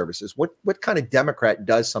church services. What kind of Democrat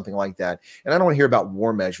does something like that? And I don't want to hear about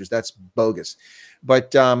war measures. That's bogus.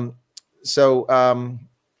 But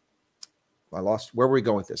I lost. Where were we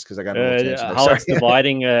going with this? Because I got how it's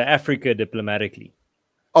dividing Africa diplomatically.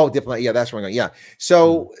 Oh, diplomat. Yeah, that's where I'm going. Yeah.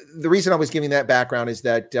 So the reason I was giving that background is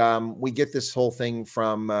that we get this whole thing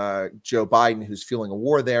from Joe Biden, who's fueling a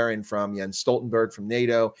war there, and from Jens Stoltenberg from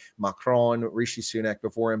NATO, Macron, Rishi Sunak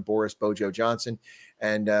before him, Boris Bojo Johnson,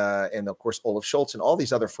 and of course Olaf Scholz, and all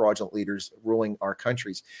these other fraudulent leaders ruling our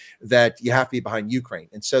countries, that you have to be behind Ukraine.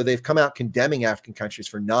 And so they've come out condemning African countries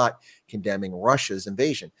for not condemning Russia's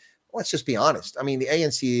invasion. Let's just be honest. I mean, the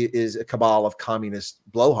ANC is a cabal of communist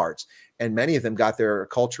blowhards, and many of them got their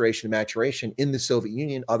acculturation and maturation in the Soviet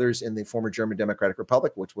Union, others in the former German Democratic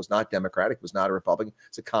Republic, which was not democratic, was not a republic.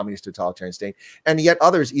 It's a communist totalitarian state. And yet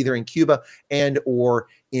others either in Cuba and or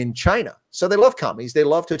in China. So they love commies. They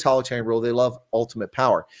love totalitarian rule. They love ultimate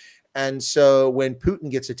power. And so when Putin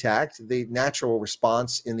gets attacked, the natural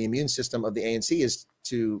response in the immune system of the ANC is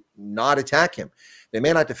to not attack him. They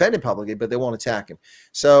may not defend him publicly, but they won't attack him.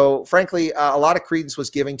 So frankly, a lot of credence was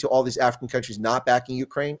given to all these African countries not backing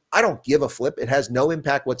Ukraine. I don't give a flip. It has no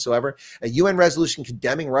impact whatsoever. A UN resolution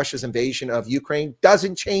condemning Russia's invasion of Ukraine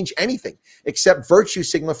doesn't change anything except virtue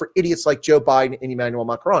signal for idiots like Joe Biden and Emmanuel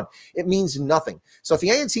Macron. It means nothing. So if the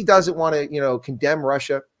ANC doesn't want to, condemn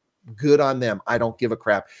Russia, good on them. I don't give a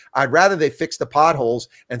crap. I'd rather they fix the potholes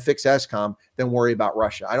and fix ESCOM than worry about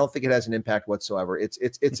Russia. I don't think it has an impact whatsoever.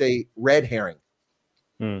 It's a red herring.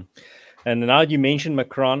 And now you mentioned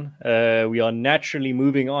Macron, we are naturally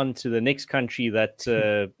moving on to the next country that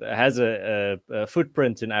has a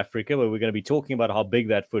footprint in Africa, where we're going to be talking about how big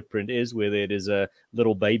that footprint is, whether it is a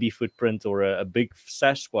little baby footprint or a big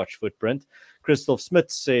Sasquatch footprint. Christoph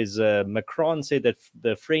Smith says Macron said that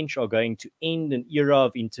the French are going to end an era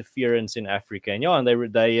of interference in Africa. And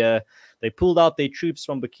they pulled out their troops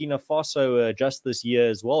from Burkina Faso just this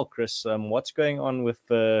year as well. Chris, what's going on with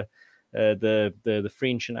the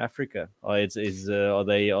French in Africa? Are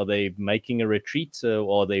they making a retreat,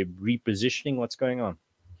 or are they repositioning? What's going on?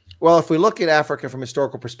 Well, if we look at Africa from a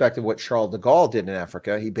historical perspective, what Charles de Gaulle did in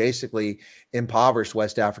Africa, he basically impoverished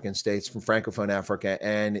West African states from Francophone Africa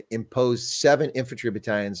and imposed 7 infantry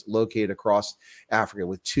battalions located across Africa,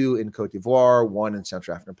 with 2 in Cote d'Ivoire, 1 in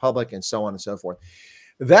Central African Republic, and so on and so forth.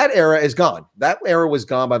 That era is gone. That era was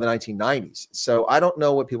gone by the 1990s. So I don't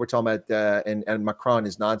know what people are talking about, and Macron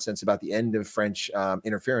is nonsense about the end of French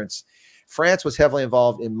interference. France was heavily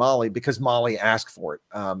involved in Mali because Mali asked for it,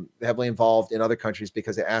 heavily involved in other countries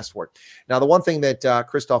because they asked for it. Now, the one thing that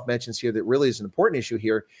Christophe mentions here that really is an important issue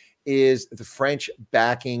here is the French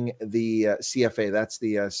backing the CFA. That's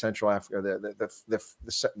the Central Africa,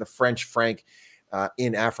 the French franc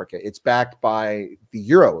in Africa. It's backed by the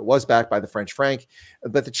euro. It was backed by the French franc.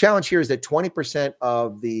 But the challenge here is that 20%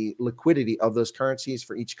 of the liquidity of those currencies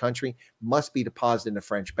for each country must be deposited in a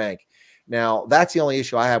French bank. Now, that's the only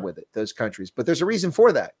issue I have with it, those countries. But there's a reason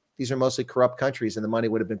for that. These are mostly corrupt countries, and the money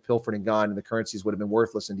would have been pilfered and gone, and the currencies would have been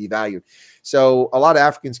worthless and devalued. So a lot of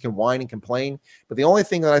Africans can whine and complain, but the only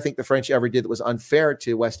thing that I think the French ever did that was unfair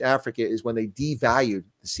to West Africa is when they devalued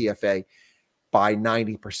the CFA by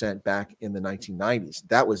 90% back in the 1990s.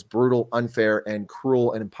 That was brutal, unfair, and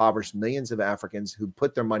cruel, and impoverished millions of Africans who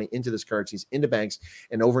put their money into those currencies, into banks,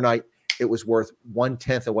 and overnight it was worth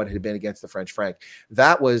 1/10 of what it had been against the French franc.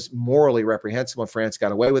 That was morally reprehensible, and France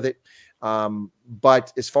got away with it.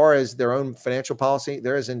 But as far as their own financial policy,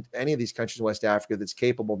 there isn't any of these countries in West Africa that's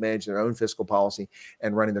capable of managing their own fiscal policy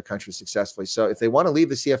and running their country successfully. So if they want to leave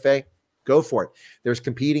the CFA, go for it. There's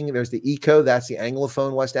competing. There's the ECO. That's the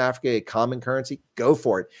Anglophone West Africa, a common currency. Go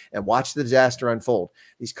for it and watch the disaster unfold.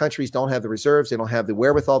 These countries don't have the reserves. They don't have the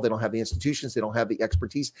wherewithal. They don't have the institutions. They don't have the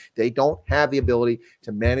expertise. They don't have the ability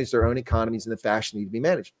to manage their own economies in the fashion they need to be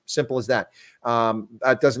managed. Simple as that.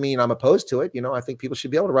 That doesn't mean I'm opposed to it. You know, I think people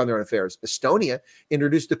should be able to run their own affairs. Estonia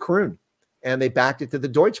introduced the kroon, and they backed it to the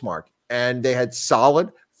Deutschmark, and they had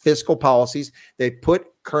solid fiscal policies. They put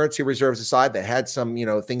currency reserves aside. They had some, you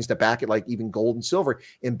know, things to back it, like even gold and silver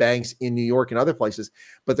in banks in New York and other places.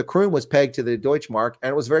 But the kroon was pegged to the Deutschmark,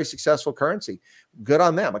 and it was a very successful currency. Good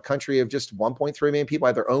on them. A country of just 1.3 million people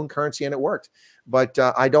had their own currency, and it worked. But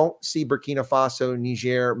I don't see Burkina Faso,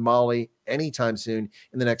 Niger, Mali anytime soon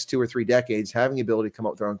in the next 2 or 3 decades having the ability to come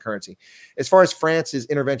up with their own currency. As far as France's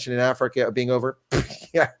intervention in Africa being over,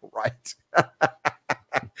 yeah, right.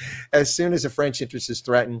 As soon as the French interest is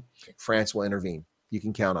threatened, France will intervene. You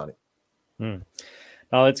can count on it.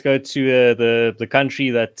 Now let's go to the country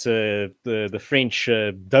that the French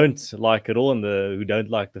don't like at all, and who don't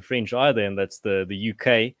like the French either, and that's the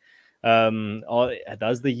UK.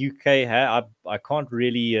 Does the UK have? I can't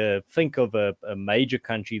really think of a major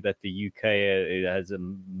country that the UK has a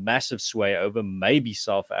massive sway over. Maybe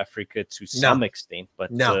South Africa to some extent,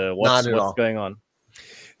 but what's going on?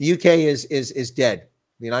 The UK is dead.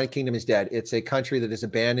 The United Kingdom is dead. It's a country that has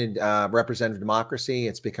abandoned representative democracy.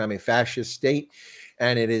 It's become a fascist state,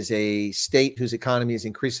 and it is a state whose economy is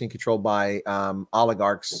increasingly controlled by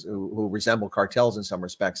oligarchs who resemble cartels in some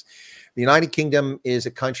respects. The United Kingdom is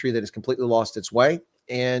a country that has completely lost its way,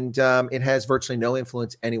 and it has virtually no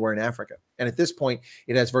influence anywhere in Africa. And at this point,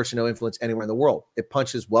 it has virtually no influence anywhere in the world. It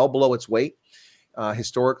punches well below its weight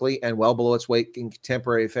historically, and well below its weight in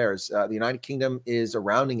contemporary affairs. The United Kingdom is a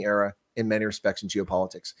rounding error in many respects in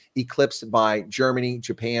geopolitics, eclipsed by Germany,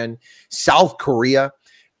 Japan, South Korea,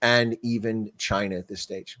 and even China at this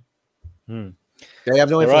stage. They have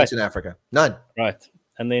no influence in Africa. None. Right.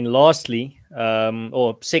 And then lastly,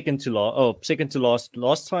 or second to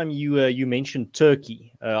last time you mentioned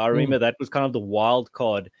Turkey. I remember that was kind of the wild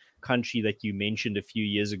card country that you mentioned a few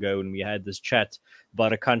years ago when we had this chat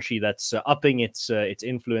about a country that's upping its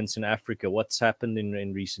influence in Africa. What's happened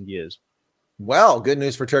in recent years? Well, good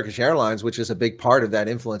news for Turkish Airlines, which is a big part of that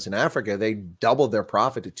influence in Africa. They doubled their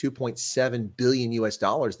profit to $2.7 billion US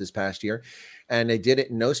this past year. And they did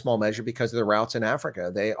it in no small measure because of the routes in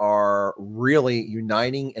Africa. They are really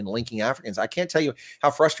uniting and linking Africans. I can't tell you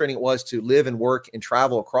how frustrating it was to live and work and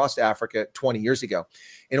travel across Africa 20 years ago.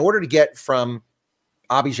 In order to get from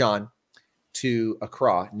Abidjan to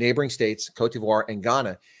Accra, neighboring states, Cote d'Ivoire and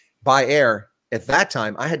Ghana, by air, at that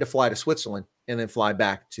time, I had to fly to Switzerland and then fly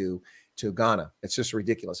back to Ghana. It's just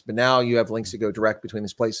ridiculous. But now you have links that go direct between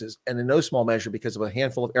these places, and in no small measure because of a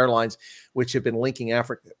handful of airlines which have been linking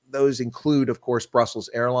Africa. Those include, of course,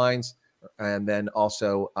 Brussels Airlines, and then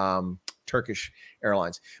also Turkish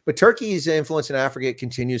Airlines. But Turkey's influence in Africa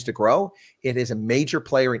continues to grow. It is a major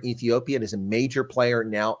player in Ethiopia. It is a major player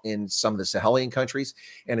now in some of the Sahelian countries,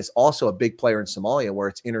 and it's also a big player in Somalia, where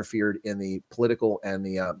it's interfered in the political and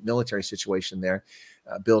the military situation there.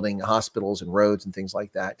 Building hospitals and roads and things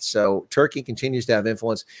like that. So Turkey continues to have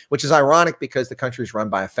influence, which is ironic because the country is run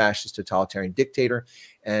by a fascist totalitarian dictator,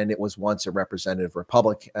 and it was once a representative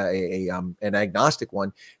republic, an agnostic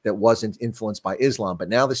one that wasn't influenced by Islam. But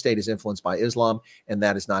now the state is influenced by Islam, and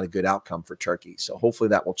that is not a good outcome for Turkey. So hopefully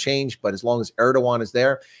that will change. But as long as Erdogan is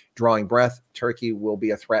there, drawing breath, Turkey will be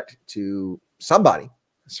a threat to somebody,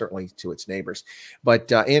 certainly to its neighbors.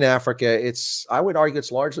 But in Africa, I would argue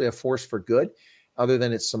it's largely a force for good. Other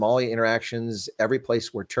than its Somalia interactions, every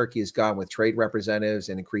place where Turkey has gone with trade representatives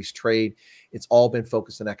and increased trade, it's all been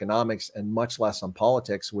focused on economics and much less on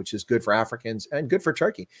politics, which is good for Africans and good for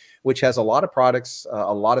Turkey, which has a lot of products,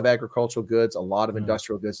 a lot of agricultural goods, a lot of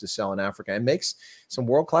industrial goods to sell in Africa, and makes some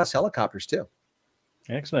world-class helicopters too.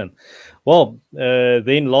 Excellent. Well,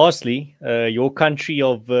 then lastly, your country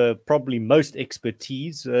of probably most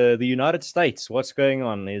expertise, the United States. What's going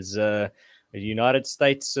on? Is the United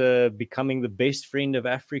States becoming the best friend of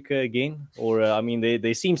Africa again? Or, I mean,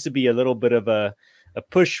 there seems to be a little bit of a a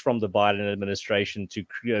push from the Biden administration to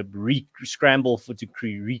scramble to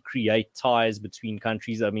recreate ties between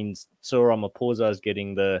countries. I mean, Cyril Ramaphosa is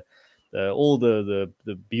getting all the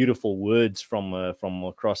beautiful words from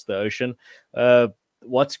across the ocean.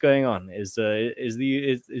 What's going on? Is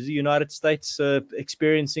the United States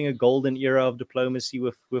experiencing a golden era of diplomacy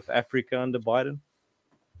with Africa under Biden?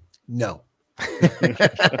 No.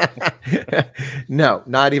 No,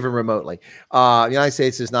 not even remotely. The United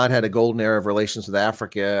States has not had a golden era of relations with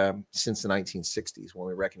Africa since the 1960s, when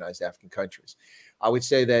we recognized African countries. I would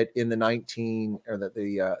say that in the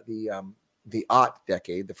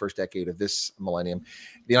decade, the first decade of this millennium,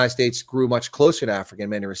 the United States grew much closer to Africa in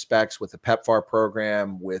many respects, with the PEPFAR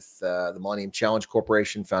program, with the Millennium Challenge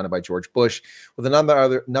Corporation founded by George Bush, with a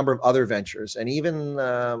number of other ventures, and even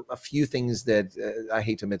a few things that I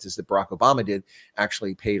hate to admit this, that Barack Obama did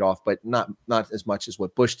actually paid off, but not as much as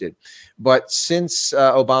what Bush did. But since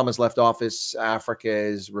Obama's left office, Africa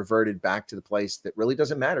has reverted back to the place that really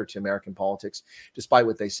doesn't matter to American politics, despite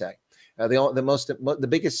what they say. The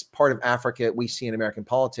biggest part of Africa we see in American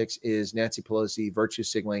politics is Nancy Pelosi virtue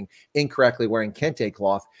signaling, incorrectly wearing kente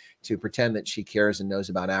cloth to pretend that she cares and knows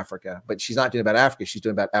about Africa. But she's not doing about Africa. She's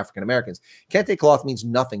doing about African Americans. Kente cloth means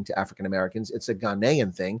nothing to African Americans. It's a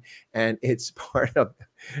Ghanaian thing, and it's part of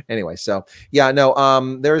anyway. So yeah, no,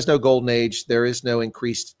 there is no golden age. There is no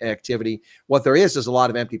increased activity. What there is a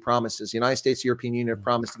lot of empty promises. The United States, European Union have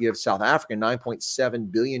promised to give South Africa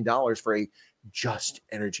 $9.7 billion for a just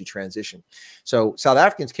energy transition. So South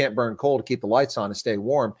Africans can't burn coal to keep the lights on and stay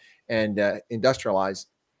warm and industrialize,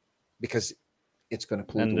 because it's going to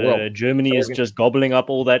pollute the world. Germany is just gobbling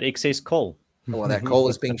up all that excess coal. Well, that coal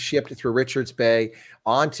is being shipped through Richards Bay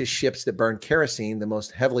onto ships that burn kerosene, the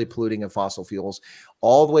most heavily polluting of fossil fuels,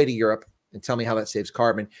 all the way to Europe. And tell me how that saves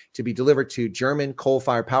carbon, to be delivered to German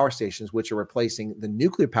coal-fired power stations, which are replacing the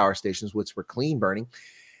nuclear power stations, which were clean burning,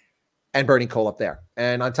 and burning coal up there.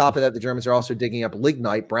 And on top of that, the Germans are also digging up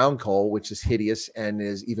lignite, brown coal, which is hideous and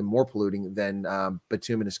is even more polluting than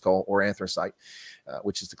bituminous coal or anthracite,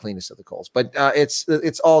 which is the cleanest of the coals. But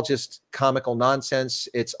it's all just comical nonsense.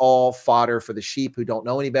 It's all fodder for the sheep who don't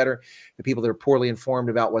know any better, the people that are poorly informed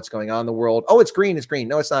about what's going on in the world. Oh, it's green. It's green.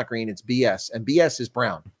 No, it's not green. It's BS. And BS is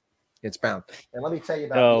brown. It's brown. And let me tell you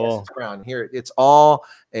about BS. It's brown. Here, it's all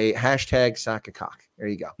a hashtag sack of cock. There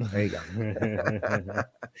you go. There you go.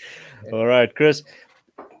 All right, Chris.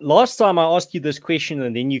 Last time I asked you this question,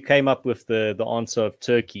 and then you came up with the answer of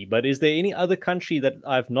Turkey. But is there any other country that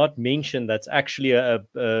I've not mentioned that's actually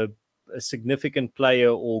a significant player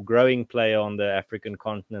or growing player on the African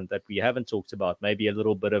continent that we haven't talked about? Maybe a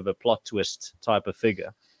little bit of a plot twist type of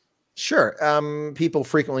figure. Sure. People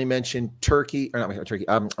frequently mention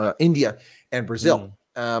India and Brazil,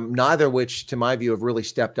 neither of which, to my view, have really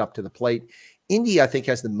stepped up to the plate. India, I think,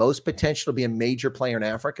 has the most potential to be a major player in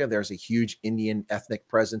Africa. There's a huge Indian ethnic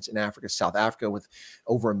presence in Africa. South Africa, with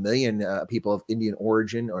over 1 million people of Indian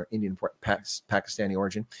origin or Indian Pakistani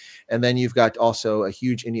origin. And then you've got also a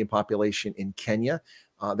huge Indian population in Kenya.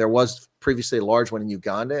 There was previously a large one in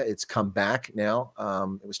Uganda. It's come back now.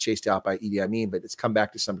 It was chased out by Idi Amin, but it's come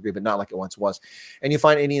back to some degree, but not like it once was. And you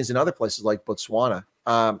find Indians in other places like Botswana.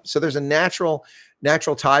 So there's a natural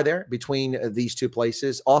tie there between these two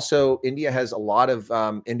places. Also, India has a lot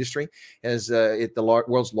of industry. As the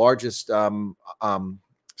world's largest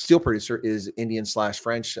steel producer is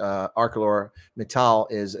Indian/French.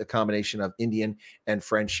 ArcelorMittal is a combination of Indian and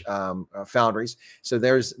French foundries. So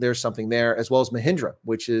there's something there, as well as Mahindra,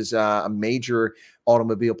 which is a major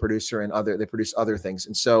automobile producer, and they produce other things.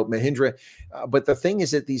 And so Mahindra, but the thing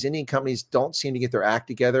is that these Indian companies don't seem to get their act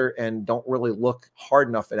together and don't really look hard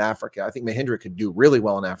enough at Africa. I think Mahindra could do really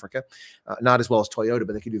well in Africa, not as well as Toyota,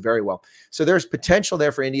 but they could do very well. So there's potential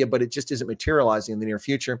there for India, but it just isn't materializing in the near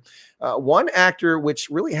future. One actor which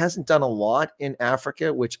really hasn't done a lot in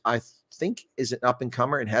Africa, which I think is an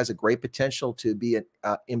up-and-comer and has a great potential to be an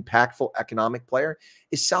impactful economic player,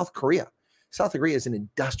 is South Korea. South Korea is an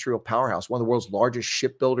industrial powerhouse, one of the world's largest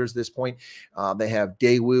shipbuilders at this point. They have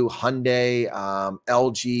Daewoo, Hyundai,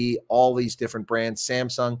 LG, all these different brands,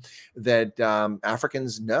 Samsung, that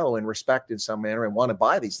Africans know and respect in some manner and want to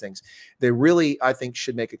buy these things. They really, I think,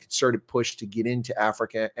 should make a concerted push to get into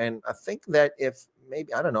Africa. And I think that if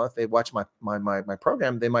maybe, I don't know, if they watch my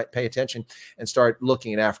program, they might pay attention and start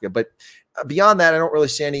looking at Africa. But beyond that, I don't really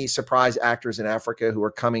see any surprise actors in Africa who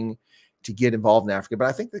are coming to get involved in Africa. But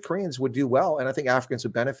I think the Koreans would do well. And I think Africans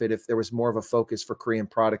would benefit if there was more of a focus for Korean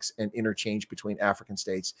products and interchange between African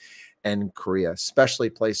states and Korea,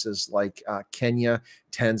 especially places like Kenya,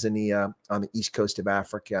 Tanzania, on the east coast of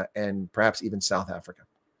Africa, and perhaps even South Africa.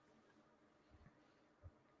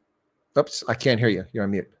 Oops, I can't hear you. You're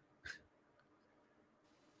on mute.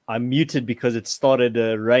 I'm muted because it started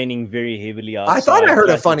raining very heavily outside. I thought I heard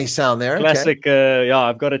a funny sound there. Classic. Yeah,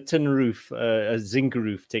 I've got a tin roof, a zinc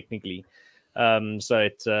roof, technically. So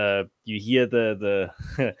it you hear the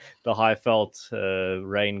the high felt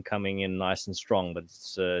rain coming in nice and strong, but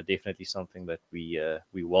it's definitely something that we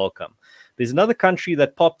welcome. There's another country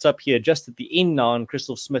that popped up here just at the end now, and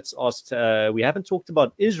Crystal Smith's asked, we haven't talked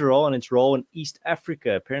about Israel and its role in East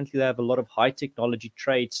Africa. Apparently they have a lot of high technology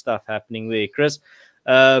trade stuff happening there. Chris,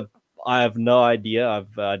 I have no idea.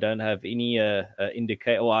 I don't have any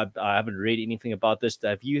indicate. Or I haven't read anything about this.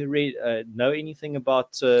 Have you read know anything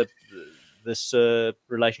about this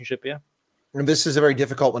relationship here? And this is a very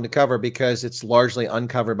difficult one to cover because it's largely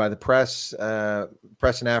uncovered by the press.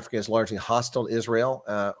 Press in Africa is largely hostile to Israel,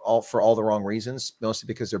 for all the wrong reasons, mostly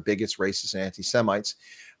because they're bigots, racists, and anti-Semites.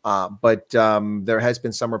 But there has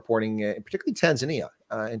been some reporting, particularly Tanzania.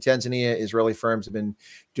 In Tanzania, Israeli firms have been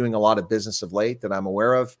doing a lot of business of late that I'm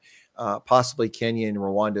aware of. Possibly Kenya and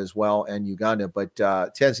Rwanda as well, and Uganda. But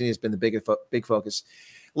Tanzania has been the big focus.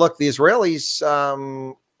 Look, the Israelis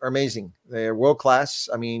are amazing. They're world class.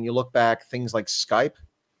 I mean, you look back, things like Skype,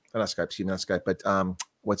 not Skype, excuse me, not Skype, but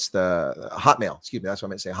what's the Hotmail? Excuse me, that's what I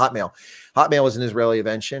meant to say. Hotmail. Hotmail was an Israeli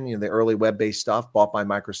invention. You know, the early web-based stuff bought by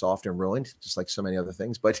Microsoft and ruined, just like so many other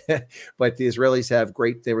things. But but the Israelis have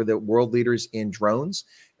great. They were the world leaders in drones,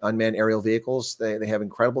 unmanned aerial vehicles. They have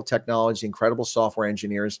incredible technology, incredible software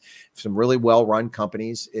engineers, some really well-run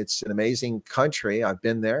companies. It's an amazing country. I've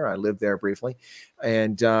been there. I lived there briefly.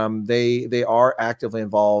 And they are actively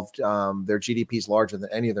involved. Their GDP is larger than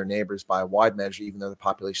any of their neighbors by a wide measure, even though the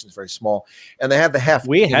population is very small. And they have the heft.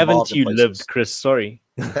 Where haven't you lived, Chris? Sorry.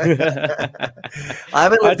 I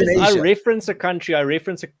haven't lived in Asia. I reference a country,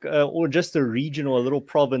 or just a region or a little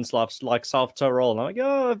province like South Tyrol. And I'm like,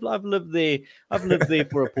 oh, I've lived there. I've lived there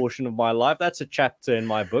for a portion of my life. That's a chapter in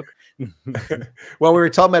my book. Well, we were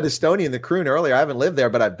talking about Estonia and the Kroon earlier. I haven't lived there,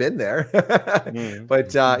 but I've been there.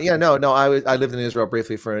 But yeah, no, I lived in Israel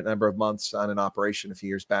briefly for a number of months on an operation a few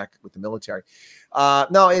years back with the military.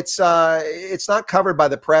 No, it's not covered by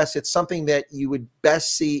the press. It's something that you would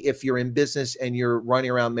best see if you're in business and you're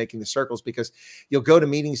running around making the circles, because you'll go to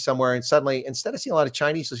meetings somewhere and suddenly, instead of seeing a lot of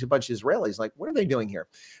Chinese, you'll see a bunch of Israelis. Like, what are they doing here?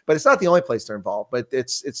 But it's not the only place they're involved, but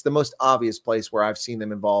it's the most obvious place where I've seen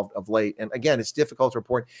them involved of late. And again, it's difficult to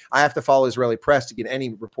report. I have to follow Israeli press to get any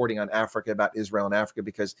reporting on Africa, about Israel and Africa,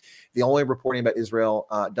 because the only reporting about Israel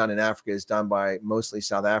done in Africa is done by mostly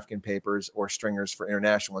South African papers or stringers for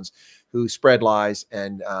international ones who spread lies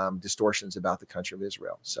and distortions about the country of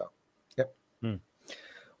Israel. So, yep.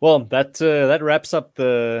 Well, that wraps up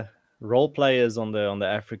the role players on the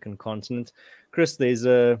African continent. Chris, there's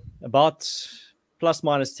about plus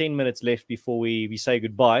minus 10 minutes left before we say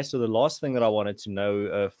goodbye. So the last thing that I wanted to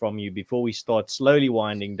know from you before we start slowly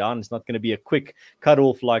winding down, it's not going to be a quick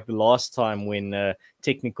cutoff like the last time when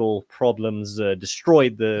technical problems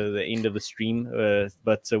destroyed the end of the stream,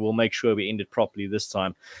 but we'll make sure we end it properly this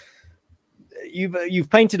time. You've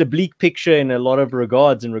painted a bleak picture in a lot of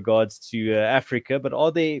regards to Africa, but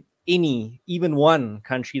are there even one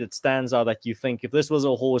country that stands out that you think, if this was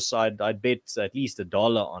a horse, I'd bet at least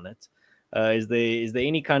 $1 on it? Is there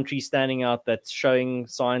any country standing out that's showing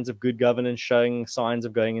signs of good governance, showing signs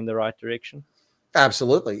of going in the right direction?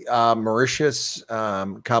 Absolutely. Mauritius,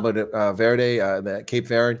 Cabo Verde, the Cape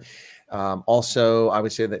Verde. Also, I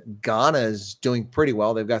would say that Ghana is doing pretty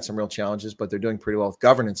well. They've got some real challenges, but they're doing pretty well with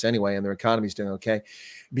governance anyway, and their economy is doing okay.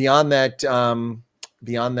 Beyond that,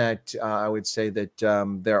 I would say that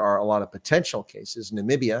there are a lot of potential cases.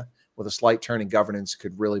 Namibia, with a slight turn in governance,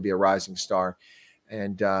 could really be a rising star.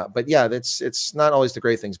 And but yeah, it's not always the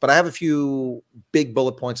great things. But I have a few big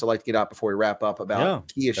bullet points I'd like to get out before we wrap up about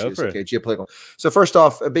key issues. Okay, geopolitical. So first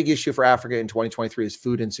off, a big issue for Africa in 2023 is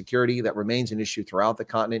food insecurity. That remains an issue throughout the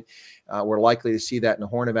continent. We're likely to see that in the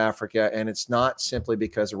Horn of Africa, and it's not simply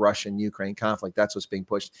because of Russia and Ukraine conflict. That's what's being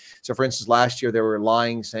pushed. So for instance, last year they were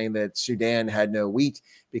lying, saying that Sudan had no wheat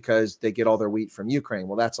because they get all their wheat from Ukraine.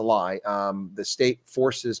 Well, that's a lie. The state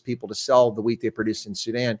forces people to sell the wheat they produce in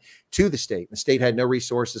Sudan to the state. The state had no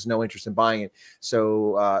resources, no interest in buying it.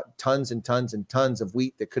 So tons and tons and tons of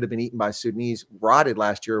wheat that could have been eaten by Sudanese, rotted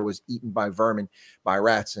last year, was eaten by vermin, by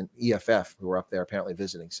rats and EFF, who were up there apparently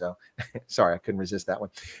visiting. So sorry, I couldn't resist that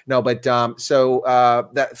one. No, but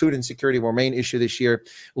that food insecurity will remain issue this year.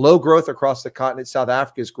 Low growth across the continent. South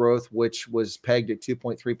Africa's growth, which was pegged at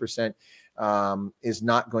 2.3%, is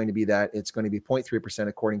not going to be that. It's going to be 0.3%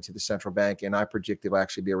 according to the central bank. And I predict it will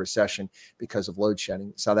actually be a recession because of load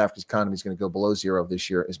shedding. South Africa's economy is going to go below zero this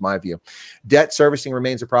year, is my view. Debt servicing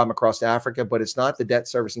remains a problem across Africa, but it's not the debt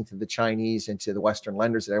servicing to the Chinese and to the Western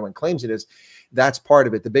lenders that everyone claims it is. That's part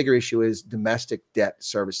of it. The bigger issue is domestic debt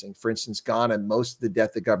servicing. For instance, Ghana, most of the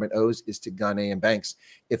debt the government owes is to Ghanaian banks.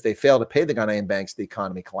 If they fail to pay the Ghanaian banks, the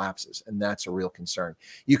economy collapses, and that's a real concern.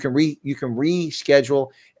 You can reschedule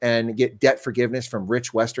and get debt forgiveness from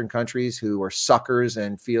rich Western countries who are suckers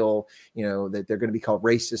and feel, you know, that they're going to be called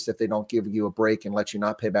racist if they don't give you a break and let you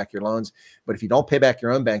not pay back your loans. But if you don't pay back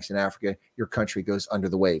your own banks in Africa, your country goes under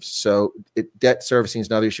the waves. So debt servicing is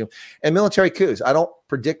another issue. And military coups. I don't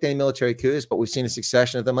predict any military coups, but we've seen a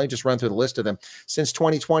succession of them. Let me just run through the list of them. Since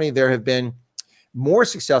 2020, there have been more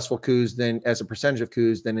successful coups than, as a percentage of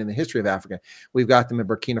coups, than in the history of Africa. We've got them in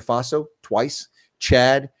Burkina Faso twice,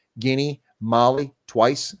 Chad, Guinea, Mali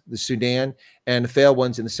twice, the Sudan, and the failed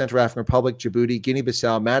ones in the Central African Republic, Djibouti,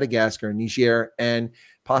 Guinea-Bissau, Madagascar, Niger, and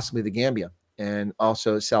possibly the Gambia, and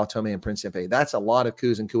also Sao Tome and Principe. That's a lot of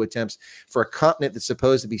coups and coup attempts for a continent that's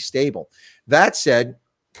supposed to be stable. That said,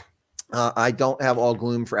 I don't have all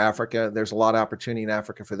gloom for Africa. There's a lot of opportunity in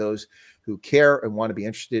Africa for those who care and want to be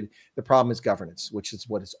interested. The problem is governance, which is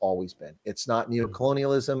what it's always been. It's not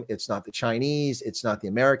neocolonialism. It's not the Chinese. It's not the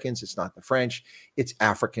Americans. It's not the French. It's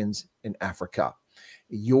Africans in Africa.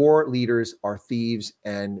 Your leaders are thieves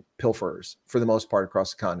and pilferers for the most part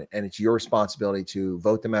across the continent. And it's your responsibility to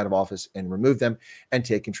vote them out of office and remove them and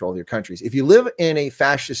take control of your countries. If you live in a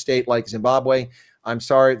fascist state like Zimbabwe, I'm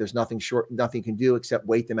sorry, there's nothing you can do except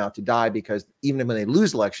wait them out to die, because even when they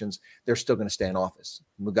lose elections, they're still going to stay in office.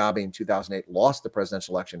 Mugabe in 2008 lost the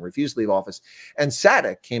presidential election, refused to leave office, and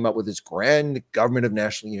SADC came up with this grand government of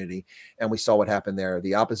national unity, and we saw what happened there.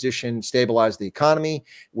 The opposition stabilized the economy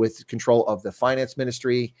with control of the finance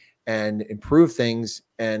ministry and improved things,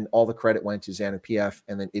 and all the credit went to ZANU-PF,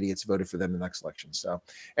 and then idiots voted for them in the next election. So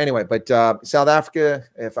anyway, but South Africa,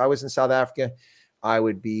 if I was in South Africa, I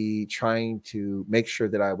would be trying to make sure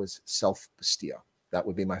that I was self-Bastia. That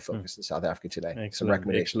would be my focus in South Africa today. Excellent, some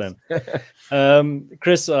recommendations. Excellent.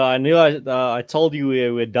 Chris, I knew I told you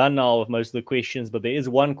we're done now with most of the questions, but there is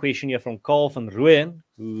one question here from Carl van Rooyen,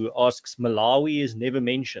 who asks, Malawi is never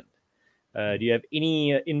mentioned. Do you have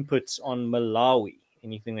any inputs on Malawi?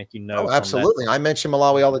 Anything that you know? Oh, absolutely. I mention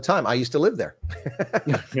Malawi all the time. I used to live there.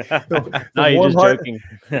 No, you're just joking.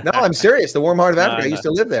 No, I'm serious. The warm heart of Africa. I used to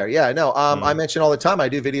live there. Yeah, no, I mention all the time. I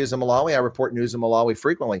do videos of Malawi. I report news of Malawi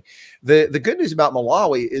frequently. The good news about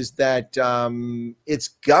Malawi is that its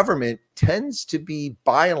government tends to be,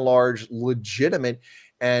 by and large, legitimate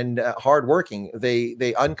and hardworking.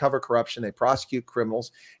 They uncover corruption. They prosecute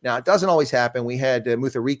criminals. Now, it doesn't always happen. We had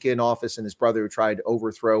Mutharika in office and his brother who tried to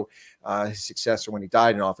overthrow his successor when he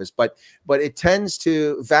died in office. But it tends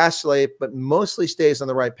to vacillate, but mostly stays on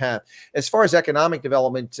the right path. As far as economic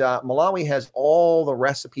development, Malawi has all the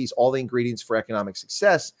recipes, all the ingredients for economic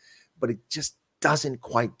success, but it just doesn't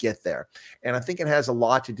quite get there. And I think it has a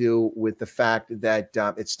lot to do with the fact that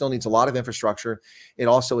it still needs a lot of infrastructure. It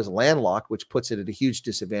also is landlocked, which puts it at a huge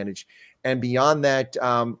disadvantage. And beyond that,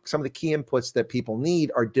 some of the key inputs that people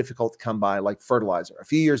need are difficult to come by, like fertilizer. A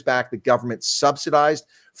few years back, the government subsidized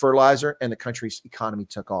fertilizer and the country's economy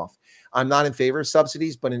took off. I'm not in favor of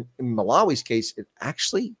subsidies, but in Malawi's case, it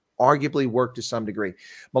actually arguably worked to some degree.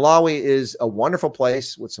 Malawi is a wonderful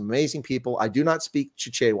place with some amazing people. I do not speak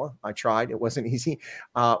Chichewa. I tried. It wasn't easy,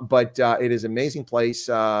 but it is an amazing place.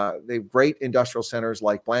 They have great industrial centers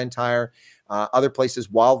like Blantyre, other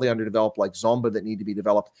places wildly underdeveloped like Zomba that need to be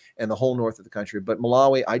developed, and the whole north of the country. But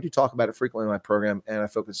Malawi, I do talk about it frequently in my program, and I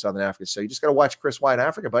focus on Southern Africa. So you just got to watch Chris Wyatt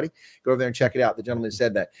Africa, buddy. Go over there and check it out. The gentleman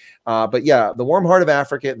said that. But yeah, the warm heart of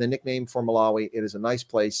Africa, the nickname for Malawi, it is a nice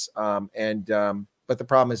place. But the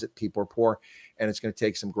problem is that people are poor, and it's going to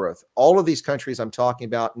take some growth. All of these countries I'm talking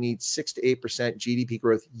about need 6 to 8% GDP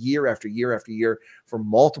growth year after year after year for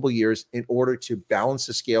multiple years in order to balance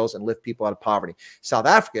the scales and lift people out of poverty. South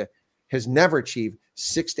Africa has never achieved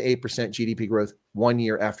 6 to 8% GDP growth one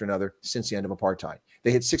year after another since the end of apartheid.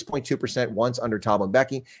 They hit 6.2% once under Thabo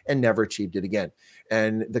Mbeki and never achieved it again.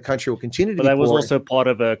 And the country will continue to be poor. But that was also part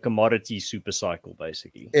of a commodity super cycle,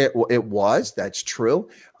 basically. It was. That's true.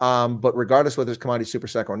 But regardless whether it's commodity super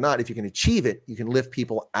cycle or not, if you can achieve it, you can lift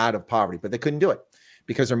people out of poverty. But they couldn't do it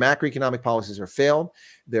because their macroeconomic policies are failed.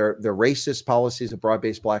 Their racist policies of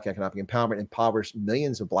broad-based Black economic empowerment impoverish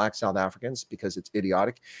millions of Black South Africans because it's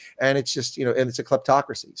idiotic. And it's just, and it's a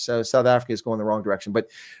kleptocracy. So South Africa is going the wrong direction. But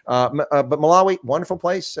Malawi, wonderful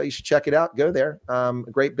place. So you should check it out. Go there. A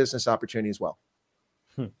great business opportunity as well.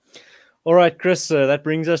 All right, Chris, that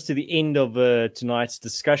brings us to the end of tonight's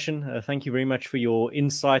discussion. Thank you very much for your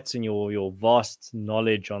insights and your vast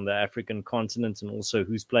knowledge on the African continent and also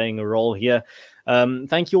who's playing a role here.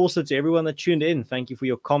 Thank you also to everyone that tuned in. Thank you for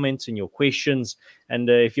your comments and your questions. And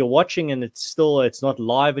if you're watching and it's not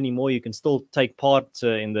live anymore, you can still take part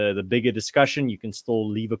in the bigger discussion. You can still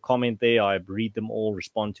leave a comment there. I read them all,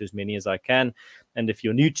 respond to as many as I can. And if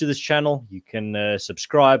you're new to this channel, you can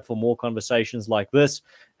subscribe for more conversations like this.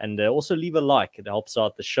 And also leave a like. It helps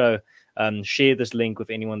out the show. Share this link with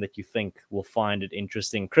anyone that you think will find it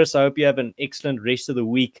interesting. Chris, I hope you have an excellent rest of the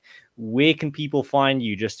week. Where can people find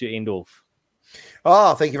you, just to end off?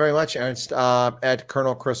 Oh, thank you very much, Ernst. At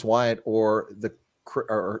Colonel Chris Wyatt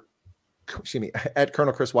excuse me, at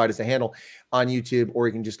Colonel Chris Wyatt is the handle on YouTube, or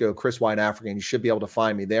you can just go Chris Wyatt Africa and you should be able to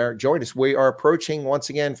find me there. Join us. We are approaching, once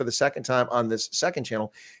again, for the second time on this second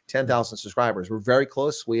channel, 10,000 subscribers. We're very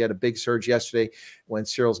close. We had a big surge yesterday when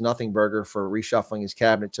Cyril's Nothing Burger for reshuffling his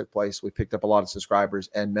cabinet took place. We picked up a lot of subscribers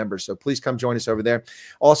and members. So please come join us over there.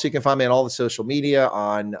 Also, you can find me on all the social media.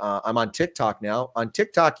 I'm on TikTok now. On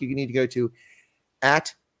TikTok, you need to go to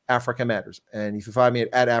 @Africa Matters. And if you find me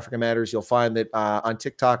at Africa Matters, you'll find that on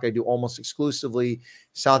TikTok, I do almost exclusively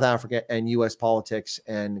South Africa and U.S. politics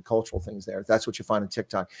and cultural things there. That's what you find on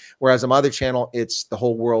TikTok. Whereas on my other channel, it's the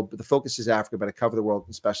whole world, but the focus is Africa, but I cover the world,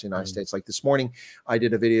 especially the United States. Like this morning, I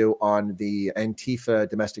did a video on the Antifa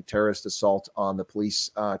domestic terrorist assault on the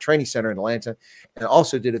police training center in Atlanta. And I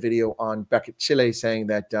also did a video on Beckett Chile saying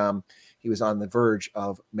that he was on the verge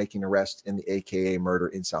of making arrest in the AKA murder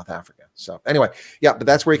in South Africa. So anyway, yeah, but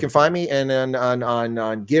that's where you can find me. And then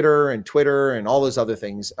on Gitter and Twitter and all those other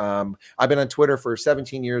things. I've been on Twitter for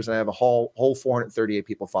 17 years and I have a whole 438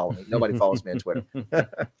 people follow me. Nobody follows me on Twitter.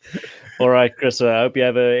 All right, Chris, I hope you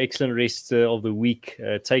have an excellent rest of the week.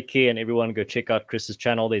 Take care, and everyone go check out Chris's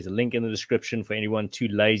channel. There's a link in the description for anyone too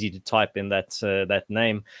lazy to type in that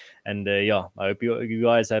name. And yeah, I hope you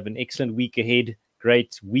guys have an excellent week ahead.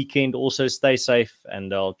 Great weekend. Also stay safe,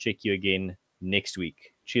 and I'll check you again next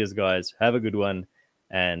week. Cheers, guys. Have a good one,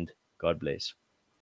 and God bless.